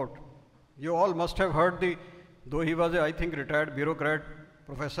throughout. You all must have heard though he was I think, retired bureaucrat,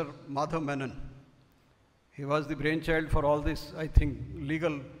 Professor Madhav Menon. He was the brainchild for all this, I think,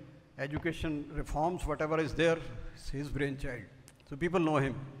 legal education reforms, whatever is there, it's his brainchild. So people know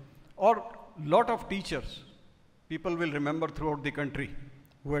him. Or lot of teachers, people will remember throughout the country,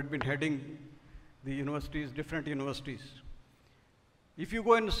 who had been heading the universities, different universities. If you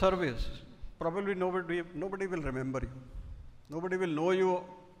go in service, probably nobody will remember you. Nobody will know you,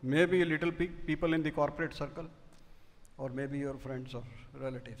 maybe a little people in the corporate circle, or maybe your friends or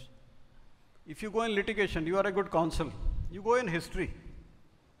relatives. If you go in litigation, you are a good counsel. You go in history.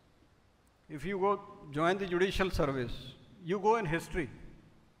 If you go join the judicial service, you go in history,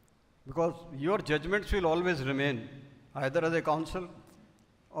 because your judgments will always remain, either as a counsel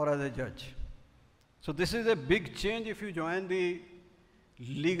or as a judge. So this is a big change if you join the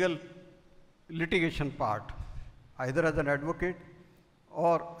legal litigation part, either as an advocate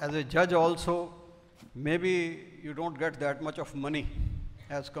or as a judge also. Maybe you don't get that much of money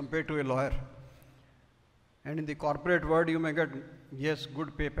as compared to a lawyer. And in the corporate world, you may get, yes,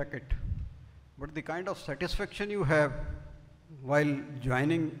 good pay packet. But the kind of satisfaction you have while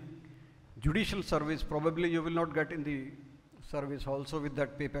joining judicial service, probably you will not get in the service also with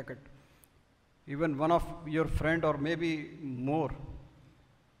that pay packet. Even one of your friend or maybe more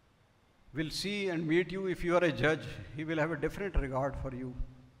will see and meet you. If you are a judge, he will have a different regard for you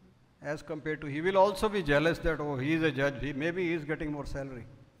as compared to, he will also be jealous that, oh, he is a judge, maybe he is getting more salary.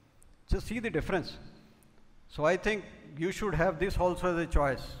 Just see the difference. So I think you should have this also as a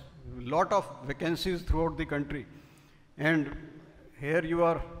choice. A lot of vacancies throughout the country. And here you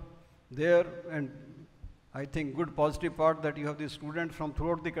are there, and I think good positive part that you have the students from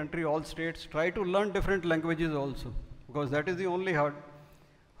throughout the country, all states. Try to learn different languages also, because that is the only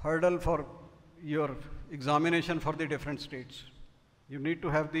hurdle for your examination for the different states. You need to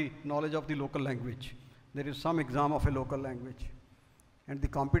have the knowledge of the local language. There is some exam of a local language. And the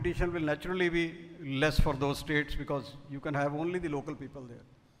competition will naturally be less for those states, because you can have only the local people there.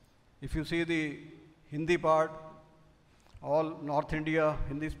 If you see the Hindi part, all North India,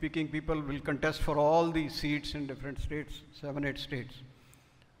 Hindi-speaking people will contest for all the seats in different states, 7, 8 states.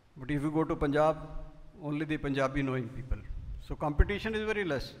 But if you go to Punjab, only the Punjabi-knowing people. So competition is very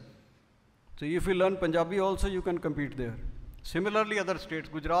less. So if you learn Punjabi also, you can compete there. Similarly, other states,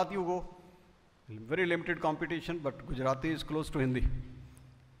 Gujarat you go, very limited competition, but Gujarati is close to Hindi.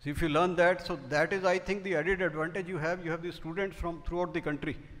 So if you learn that, so that is, I think, the added advantage you have. You have the students from throughout the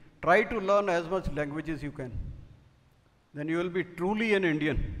country. Try to learn as much languages you can. Then you will be truly an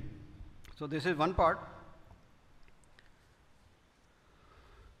Indian. So this is one part.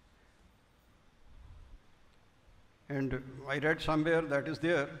 And I read somewhere that is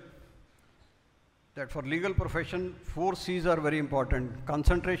there, that for legal profession, 4 C's are very important: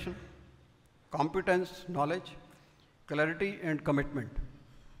 concentration, competence, knowledge, clarity, and commitment.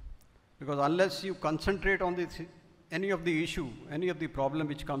 Because unless you concentrate on any of the issue, any of the problem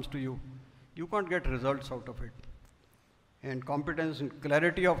which comes to you, you can't get results out of it. And competence and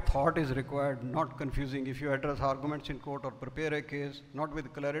clarity of thought is required, not confusing. If you address arguments in court or prepare a case, not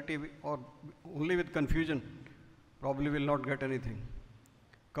with clarity or only with confusion, probably will not get anything.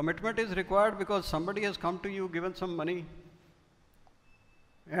 Commitment is required because somebody has come to you, given some money,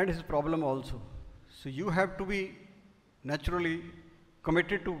 and his problem also. So you have to be naturally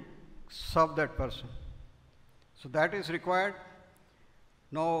committed to serve that person. So that is required.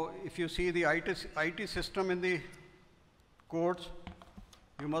 Now, if you see the IT system in the courts,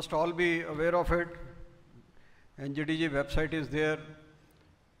 you must all be aware of it. NJDG website is there.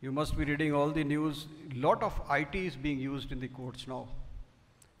 You must be reading all the news. Lot of IT is being used in the courts now.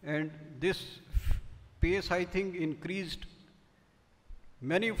 And this pace, I think, increased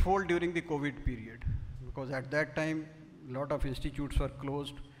many-fold during the COVID period, because at that time, a lot of institutes were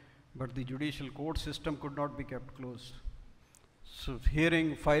closed, but the judicial court system could not be kept closed. So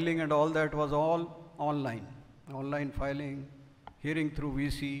hearing, filing and all that was all online. Online filing, hearing through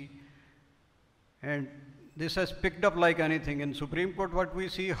VC, and this has picked up like anything. In Supreme Court, what we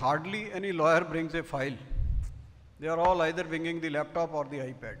see, hardly any lawyer brings a file. They are all either bringing the laptop or the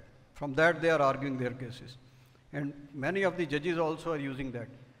iPad. From that, they are arguing their cases. And many of the judges also are using that.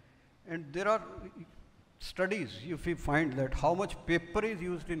 And there are studies, if we find that how much paper is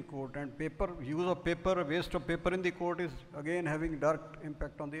used in court, and use of paper, waste of paper in the court is again having direct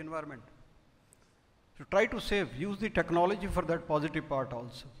impact on the environment. So try to save, use the technology for that positive part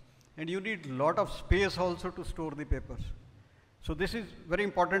also. And you need a lot of space also to store the papers. So this is very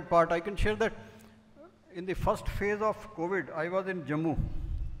important part. I can share that in the first phase of COVID, I was in Jammu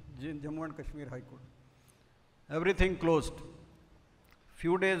and Kashmir High Court. Everything closed.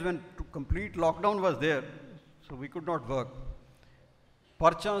 Few days when complete lockdown was there, so we could not work.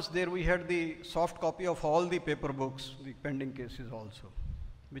 Perchance there we had the soft copy of all the paper books, the pending cases also,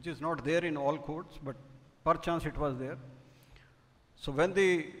 which is not there in all courts, but perchance it was there. So when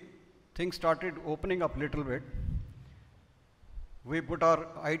the things started opening up little bit, we put our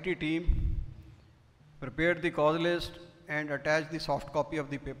IT team, prepared the cause list, and attached the soft copy of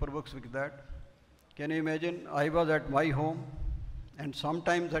the paper books with that. Can you imagine? I was at my home and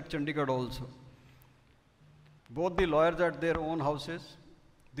sometimes at Chandigarh also. Both the lawyers at their own houses.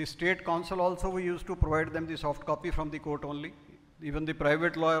 The state counsel also, we used to provide them the soft copy from the court only. Even the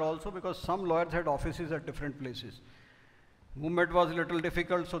private lawyer also, because some lawyers had offices at different places. Movement was a little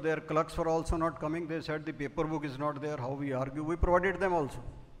difficult, so their clerks were also not coming. They said the paper book is not there, how we argue. We provided them also,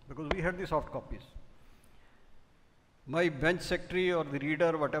 because we had the soft copies. My bench secretary or the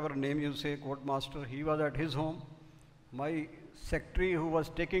reader, whatever name you say, court master, he was at his home. My secretary who was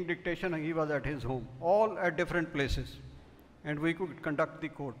taking dictation, he was at his home. All at different places. And we could conduct the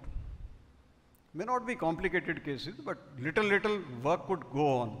court. May not be complicated cases, but little work could go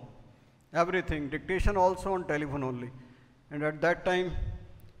on. Everything, dictation also on telephone only. And at that time,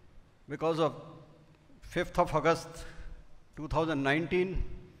 because of 5th of August 2019,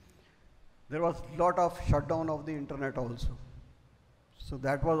 there was a lot of shutdown of the internet also. So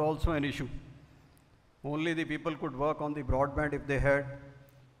that was also an issue. Only the people could work on the broadband if they had.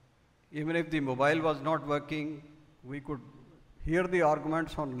 Even if the mobile was not working, we could hear the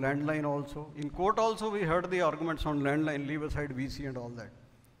arguments on landline also. In court also we heard the arguments on landline, leave aside VC and all that.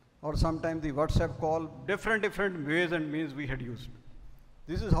 Or sometimes the WhatsApp call, different ways and means we had used.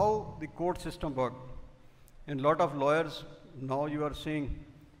 This is how the court system worked. And a lot of lawyers, now you are seeing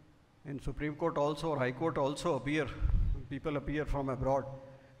in Supreme Court also or High Court also appear, people appear from abroad.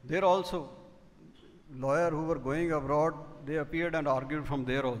 There also, lawyers who were going abroad, they appeared and argued from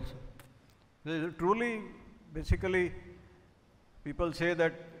there also. Truly, basically, people say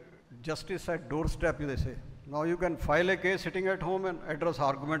that justice at doorstep, they say. Now you can file a case sitting at home and address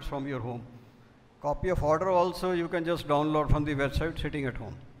arguments from your home. Copy of order also you can just download from the website sitting at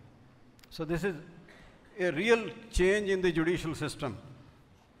home. So this is a real change in the judicial system.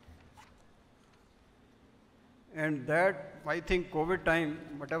 And that, I think, COVID time,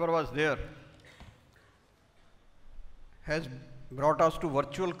 whatever was there, has brought us to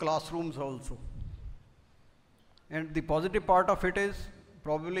virtual classrooms also. And the positive part of it is,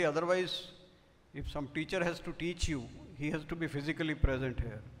 probably otherwise, if some teacher has to teach you, he has to be physically present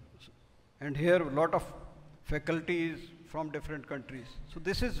here. And here, a lot of faculties from different countries. So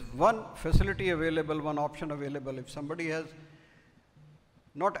this is one facility available, one option available. If somebody has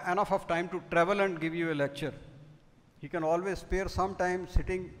not enough of time to travel and give you a lecture, he can always spare some time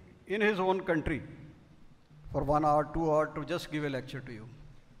sitting in his own country for 1 hour, 2 hours to just give a lecture to you.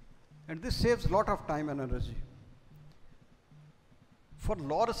 And this saves a lot of time and energy. For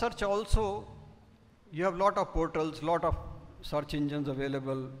law research also, you have a lot of portals, lot of search engines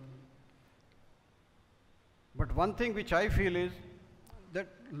available. But one thing which I feel is that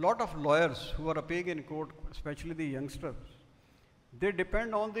a lot of lawyers who are appearing in court, especially the youngsters, they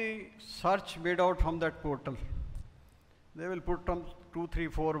depend on the search made out from that portal. They will put some 2, 3,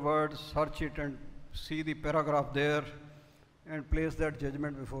 4 words, search it and see the paragraph there and place that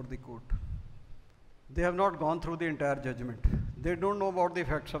judgment before the court. They have not gone through the entire judgment. They don't know about the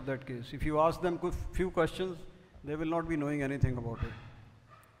facts of that case. If you ask them a few questions, they will not be knowing anything about it.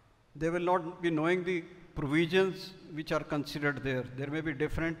 They will not be knowing the provisions which are considered there. There may be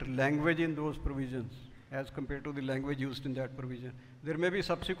different language in those provisions. as compared to the language used in that provision. There may be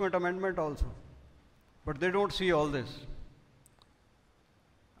subsequent amendment also, but they don't see all this.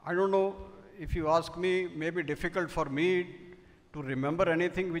 I don't know, if you ask me, may be difficult for me to remember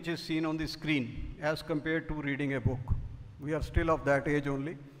anything which is seen on the screen as compared to reading a book. We are still of that age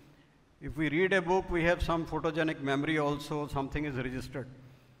only. If we read a book, we have some photogenic memory also, something is registered.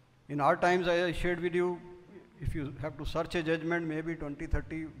 In our times, as I shared with you, if you have to search a judgment, maybe 20,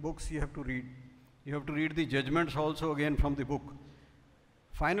 30 books you have to read. You have to read the judgments also again from the book.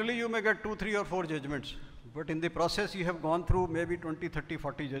 Finally, you may get 2, 3 or 4 judgments. But in the process, you have gone through maybe 20, 30,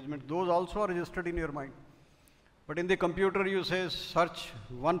 40 judgments. Those also are registered in your mind. But in the computer, you say search,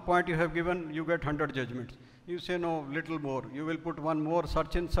 1 point you have given, you get 100 judgments. You say no, little more. You will put 1 more,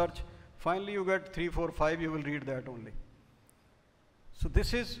 search in search. Finally, you get 3, 4, 5, you will read that only. So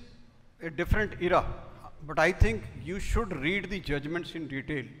this is a different era. But I think you should read the judgments in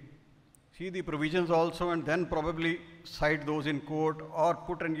detail. See the provisions also, and then probably cite those in court or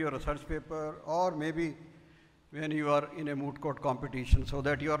put in your research paper, or maybe when you are in a moot court competition, so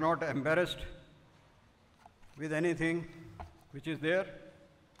that you are not embarrassed with anything which is there.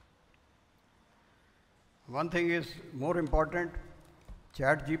 One thing is more important,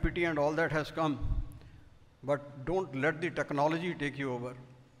 Chat GPT and all that has come, but don't let the technology take you over.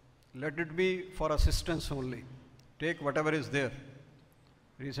 Let it be for assistance only. Take whatever is there.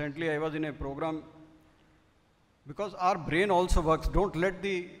 Recently I was in a program, because our brain also works, don't let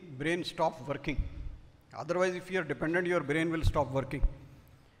the brain stop working. Otherwise, if you are dependent, your brain will stop working.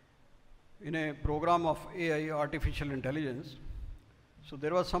 In a program of AI, artificial intelligence, so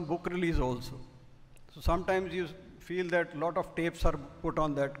there was some book release also. So sometimes you feel that lot of tapes are put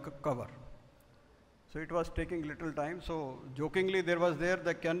on that cover. So it was taking little time. So jokingly there was there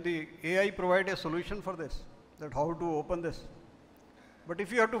that can the AI provide a solution for this? That how to open this? But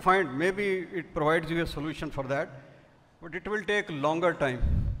if you have to find, maybe it provides you a solution for that, but it will take longer time.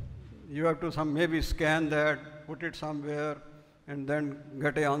 You have to maybe scan that, put it somewhere, and then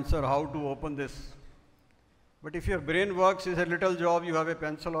get an answer how to open this. But if your brain works, it's a little job, you have a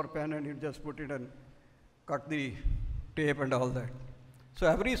pencil or pen and you just put it and cut the tape and all that. So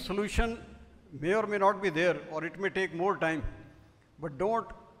every solution may or may not be there, or it may take more time. But don't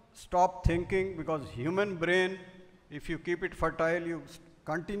stop thinking, because human brain, if you keep it fertile, you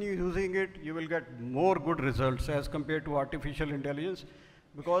continue using it, you will get more good results as compared to artificial intelligence,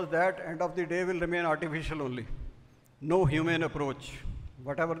 because that end of the day will remain artificial only. No human approach.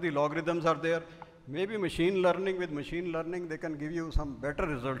 Whatever the logarithms are there, maybe machine learning, with machine learning they can give you some better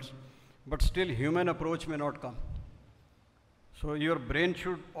results, but still human approach may not come. So your brain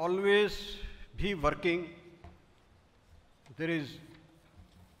should always be working. There is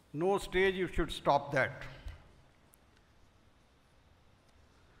no stage you should stop that.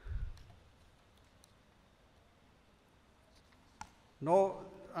 Now,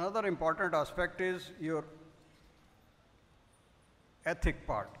 another important aspect is your ethic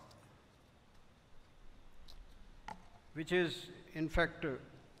part, which is, in fact,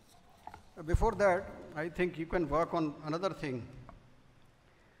 before that, I think you can work on another thing.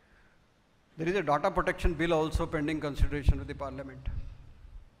 There is a data protection bill also pending consideration with the Parliament.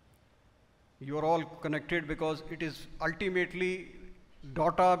 You are all connected, because it is ultimately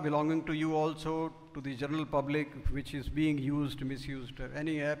data belonging to you also, to the general public, which is being used, misused.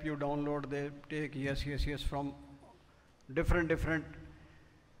 Any app you download, they take yes from different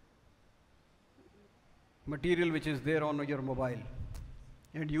material which is there on your mobile,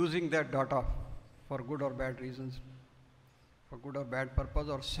 and using that data for good or bad reasons, for good or bad purpose,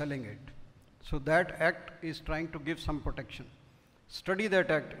 or selling it. So that act is trying to give some protection. Study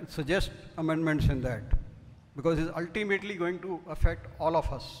that act, suggest amendments in that, because it's ultimately going to affect all of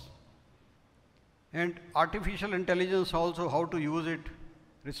us. And artificial intelligence also, how to use it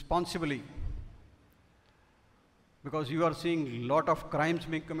responsibly, because you are seeing a lot of crimes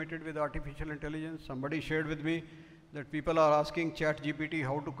being committed with artificial intelligence. Somebody shared with me that people are asking Chat GPT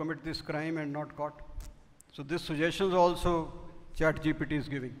how to commit this crime and not caught. So these suggestions also Chat GPT is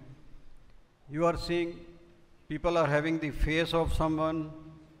giving. You are seeing people are having the face of someone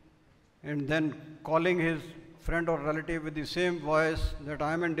and then calling his friend or relative with the same voice that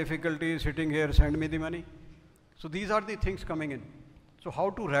I am in difficulty sitting here, send me the money. So these are the things coming in. So how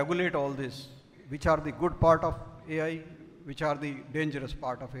to regulate all this? Which are the good part of AI? Which are the dangerous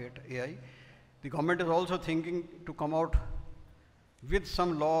part of AI? The government is also thinking to come out with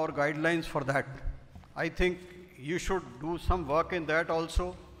some law or guidelines for that. I think you should do some work in that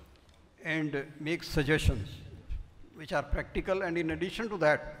also and make suggestions which are practical. And in addition to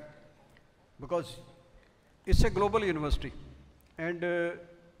that, because it's a global university, and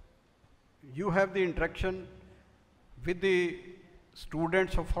you have the interaction with the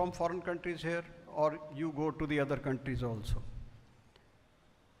students from foreign countries here, or you go to the other countries also.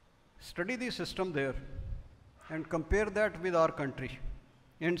 Study the system there and compare that with our country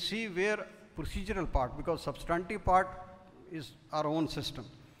and see where procedural part, because substantive part is our own system,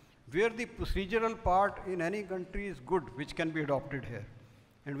 where the procedural part in any country is good, which can be adopted here,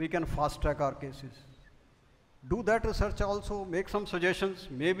 and we can fast track our cases. Do that research also, make some suggestions,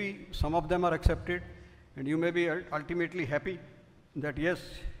 maybe some of them are accepted, and you may be ultimately happy that yes,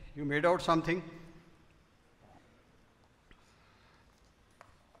 you made out something.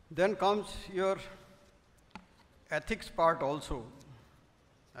 Then comes your ethics part also.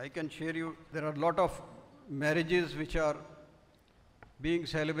 I can share you, there are a lot of marriages which are being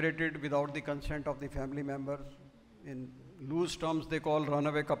celebrated without the consent of the family members. In loose terms, they call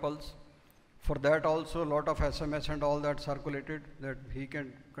runaway couples. For that also, a lot of SMS and all that circulated, that he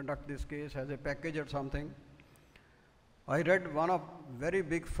can conduct this case as a package or something. I read one of very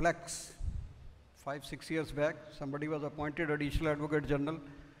big flex 5-6 years back. Somebody was appointed Additional Advocate General.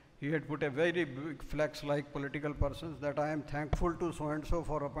 He had put a very big flex like political persons, that I am thankful to so-and-so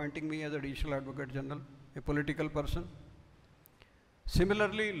for appointing me as Additional Advocate General, a political person.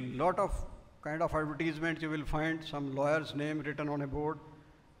 Similarly, lot of kind of advertisements you will find, some lawyer's name written on a board,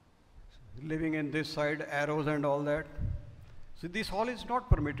 living in this side, arrows and all that. So this all is not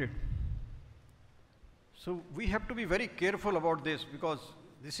permitted. So we have to be very careful about this, because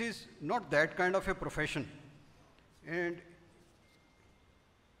this is not that kind of a profession. And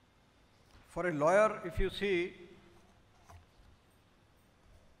for a lawyer, if you see,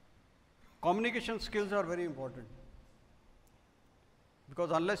 communication skills are very important.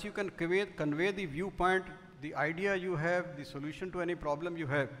 Because unless you can convey the viewpoint, the idea you have, the solution to any problem you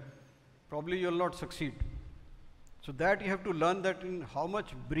have, probably you will not succeed. So that you have to learn, that in how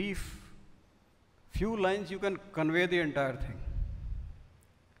much brief, few lines you can convey the entire thing.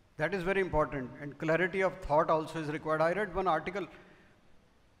 That is very important, and clarity of thought also is required. I read one article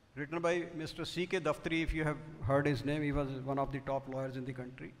written by Mr. C.K. Daftari, if you have heard his name. He was one of the top lawyers in the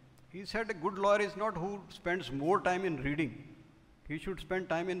country. He said a good lawyer is not who spends more time in reading. He should spend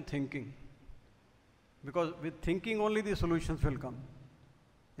time in thinking. Because with thinking only the solutions will come.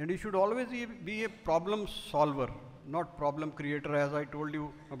 And you should always be a problem solver, not problem creator, as I told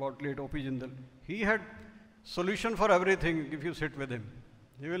you about late O.P. Bindal. He had solution for everything if you sit with him.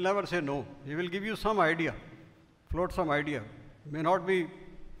 He will never say no. He will give you some idea, float some idea. May not be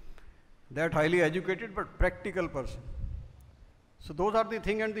that highly educated, but practical person. So those are the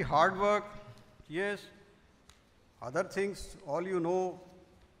things, and the hard work, yes. Other things, all you know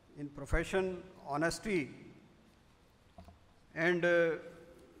in profession, honesty. And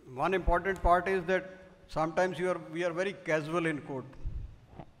one important part is that sometimes we are very casual in court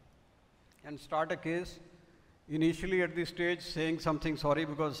and start a case initially at the stage saying something sorry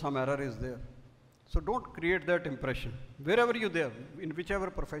because some error is there. So don't create that impression. Wherever you're there, in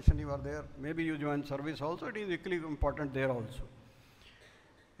whichever profession you are there, maybe you join service also, it is equally important there also.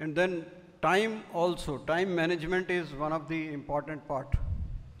 And then time also, time management is one of the important part.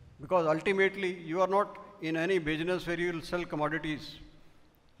 Because ultimately you are not in any business where you will sell commodities.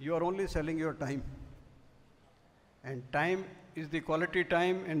 You are only selling your time. And time is the quality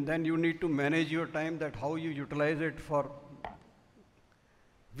time, and then you need to manage your time, that how you utilize it for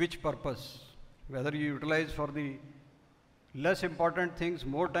which purpose. Whether you utilize for the less important things,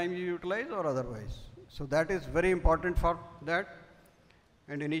 more time you utilize, or otherwise. So that is very important for that.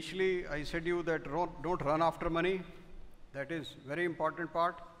 And initially I said you that don't run after money. That is very important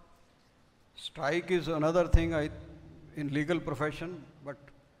part. Strike is another thing in legal profession, but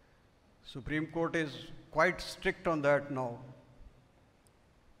Supreme Court is quite strict on that now.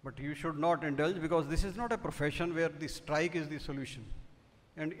 But you should not indulge, because this is not a profession where the strike is the solution.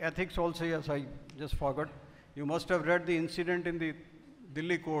 And ethics also, yes, I just forgot. You must have read the incident in the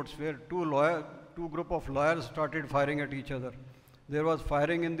Delhi courts where two group of lawyers started firing at each other. There was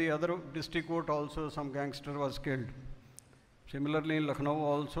firing in the other district court also, some gangster was killed. Similarly in Lucknow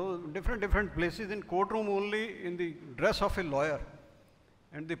also, different places, in courtroom only, in the dress of a lawyer.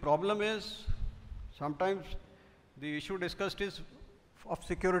 And the problem is, sometimes the issue discussed is of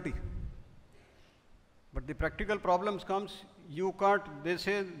security. But the practical problems comes, you can't, they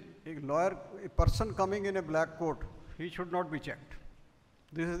say a lawyer, a person coming in a black coat, he should not be checked.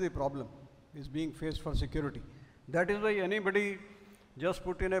 This is the problem, is being faced for security. That is why anybody just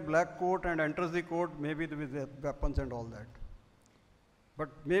put in a black coat and enters the court, maybe with weapons and all that. But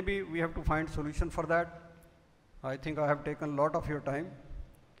maybe we have to find solution for that. I think I have taken a lot of your time.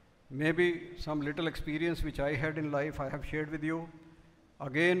 Maybe some little experience which I had in life I have shared with you.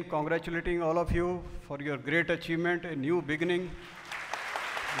 Again, congratulating all of you for your great achievement, a new beginning.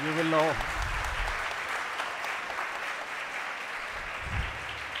 You will now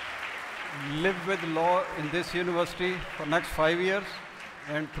live with law in this university for next 5 years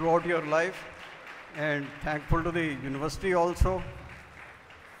and throughout your life. And thankful to the university also.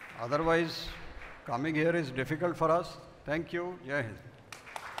 Otherwise, coming here is difficult for us. Thank you. Jai Hind.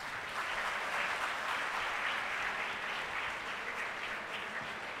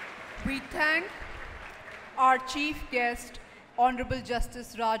 We thank our chief guest, Honorable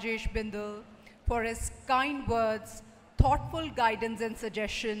Justice Rajesh Bindal, for his kind words, thoughtful guidance and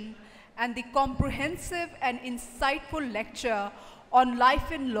suggestion, and the comprehensive and insightful lecture on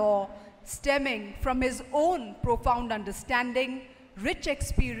life in law stemming from his own profound understanding, rich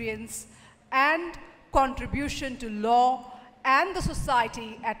experience, and contribution to law and the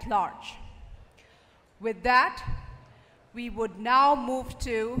society at large. With that, we would now move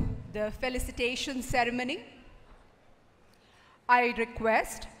to the felicitation ceremony. I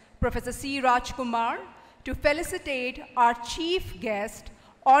request Professor C. Rajkumar to felicitate our chief guest,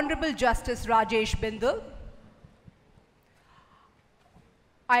 Honorable Justice Rajesh Bindal.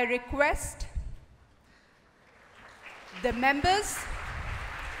 I request the members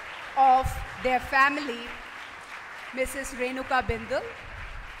of their family, Mrs. Renuka Bindal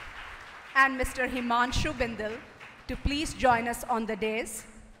and Mr. Himanshu Bindal, to please join us on the dais.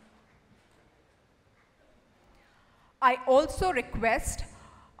 I also request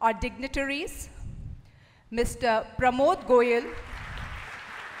our dignitaries, Mr. Pramod Goyal,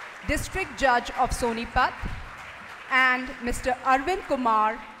 District Judge of Sonipat, and Mr. Arvind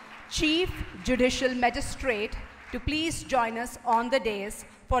Kumar, Chief Judicial Magistrate, to please join us on the dais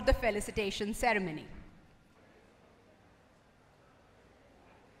for the felicitation ceremony.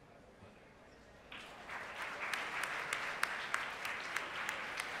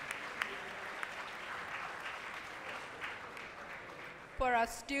 For our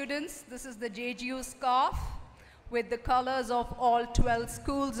students, this is the JGU scarf with the colors of all 12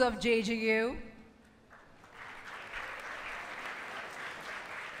 schools of JGU.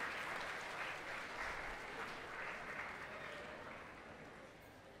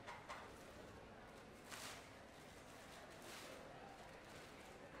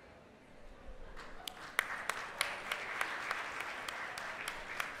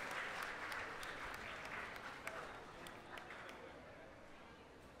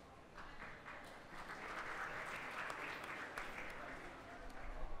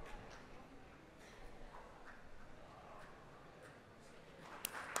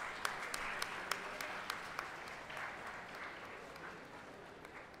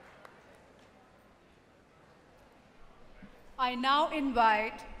 I now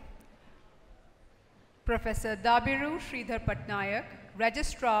invite Professor Dabiru Sridhar Patnaik,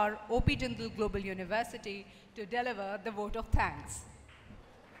 Registrar, O.P. Jindal Global University, to deliver the vote of thanks.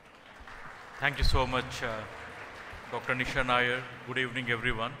 Thank you so much, Dr. Nisha Nair. Good evening,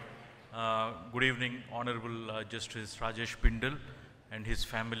 everyone. Good evening, Honorable Justice Rajesh Bindal and his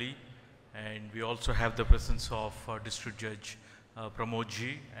family. And we also have the presence of District Judge Pramod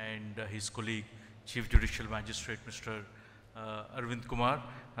Ji and his colleague, Chief Judicial Magistrate, Mr. Arvind Kumar.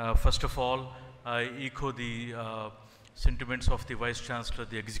 First of all, I echo the sentiments of the Vice Chancellor,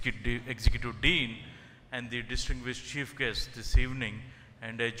 the Executive Dean, and the distinguished chief guest this evening,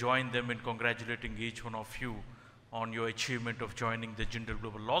 and I join them in congratulating each one of you on your achievement of joining the Jindal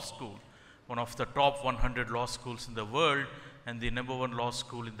Global Law School, one of the top 100 law schools in the world and the #1 law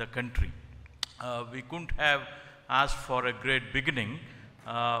school in the country. We couldn't have asked for a great beginning,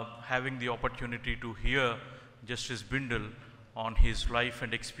 having the opportunity to hear Justice Bindal on his life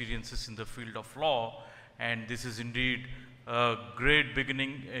and experiences in the field of law, and this is indeed a great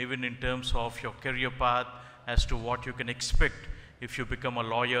beginning even in terms of your career path as to what you can expect if you become a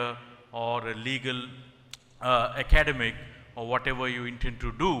lawyer or a legal academic or whatever you intend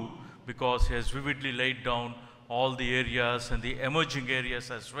to do, because he has vividly laid down all the areas and the emerging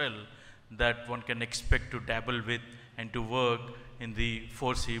areas as well that one can expect to dabble with and to work in the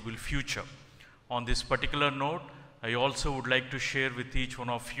foreseeable future. On this particular note, I also would like to share with each one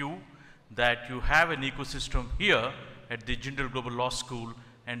of you that you have an ecosystem here at the Jindal Global Law School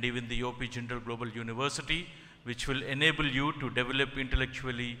and even the OP Jindal Global University, which will enable you to develop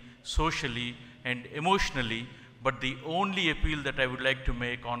intellectually, socially, and emotionally. But the only appeal that I would like to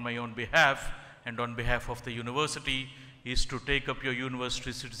make on my own behalf and on behalf of the university is to take up your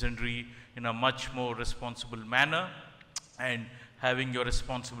university citizenry in a much more responsible manner and having your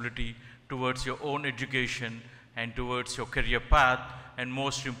responsibility towards your own education and towards your career path, and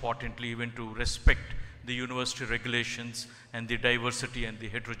most importantly even to respect the university regulations and the diversity and the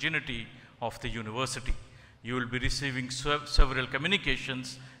heterogeneity of the university. You will be receiving several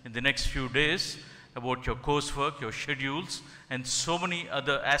communications in the next few days about your coursework, your schedules, and so many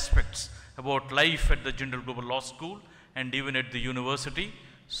other aspects about life at the Jindal Global Law School and even at the university.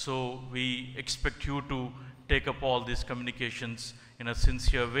 So we expect you to take up all these communications in a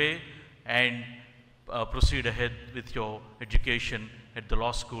sincere way and proceed ahead with your education at the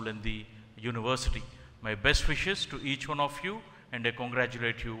law school and the university. My best wishes to each one of you, and I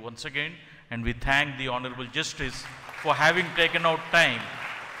congratulate you once again, and we thank the Honorable Justice for having taken out time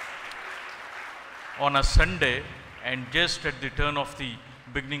on a Sunday and just at the turn of the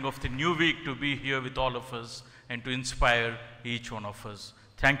beginning of the new week to be here with all of us and to inspire each one of us.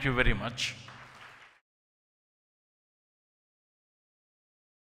 Thank you very much.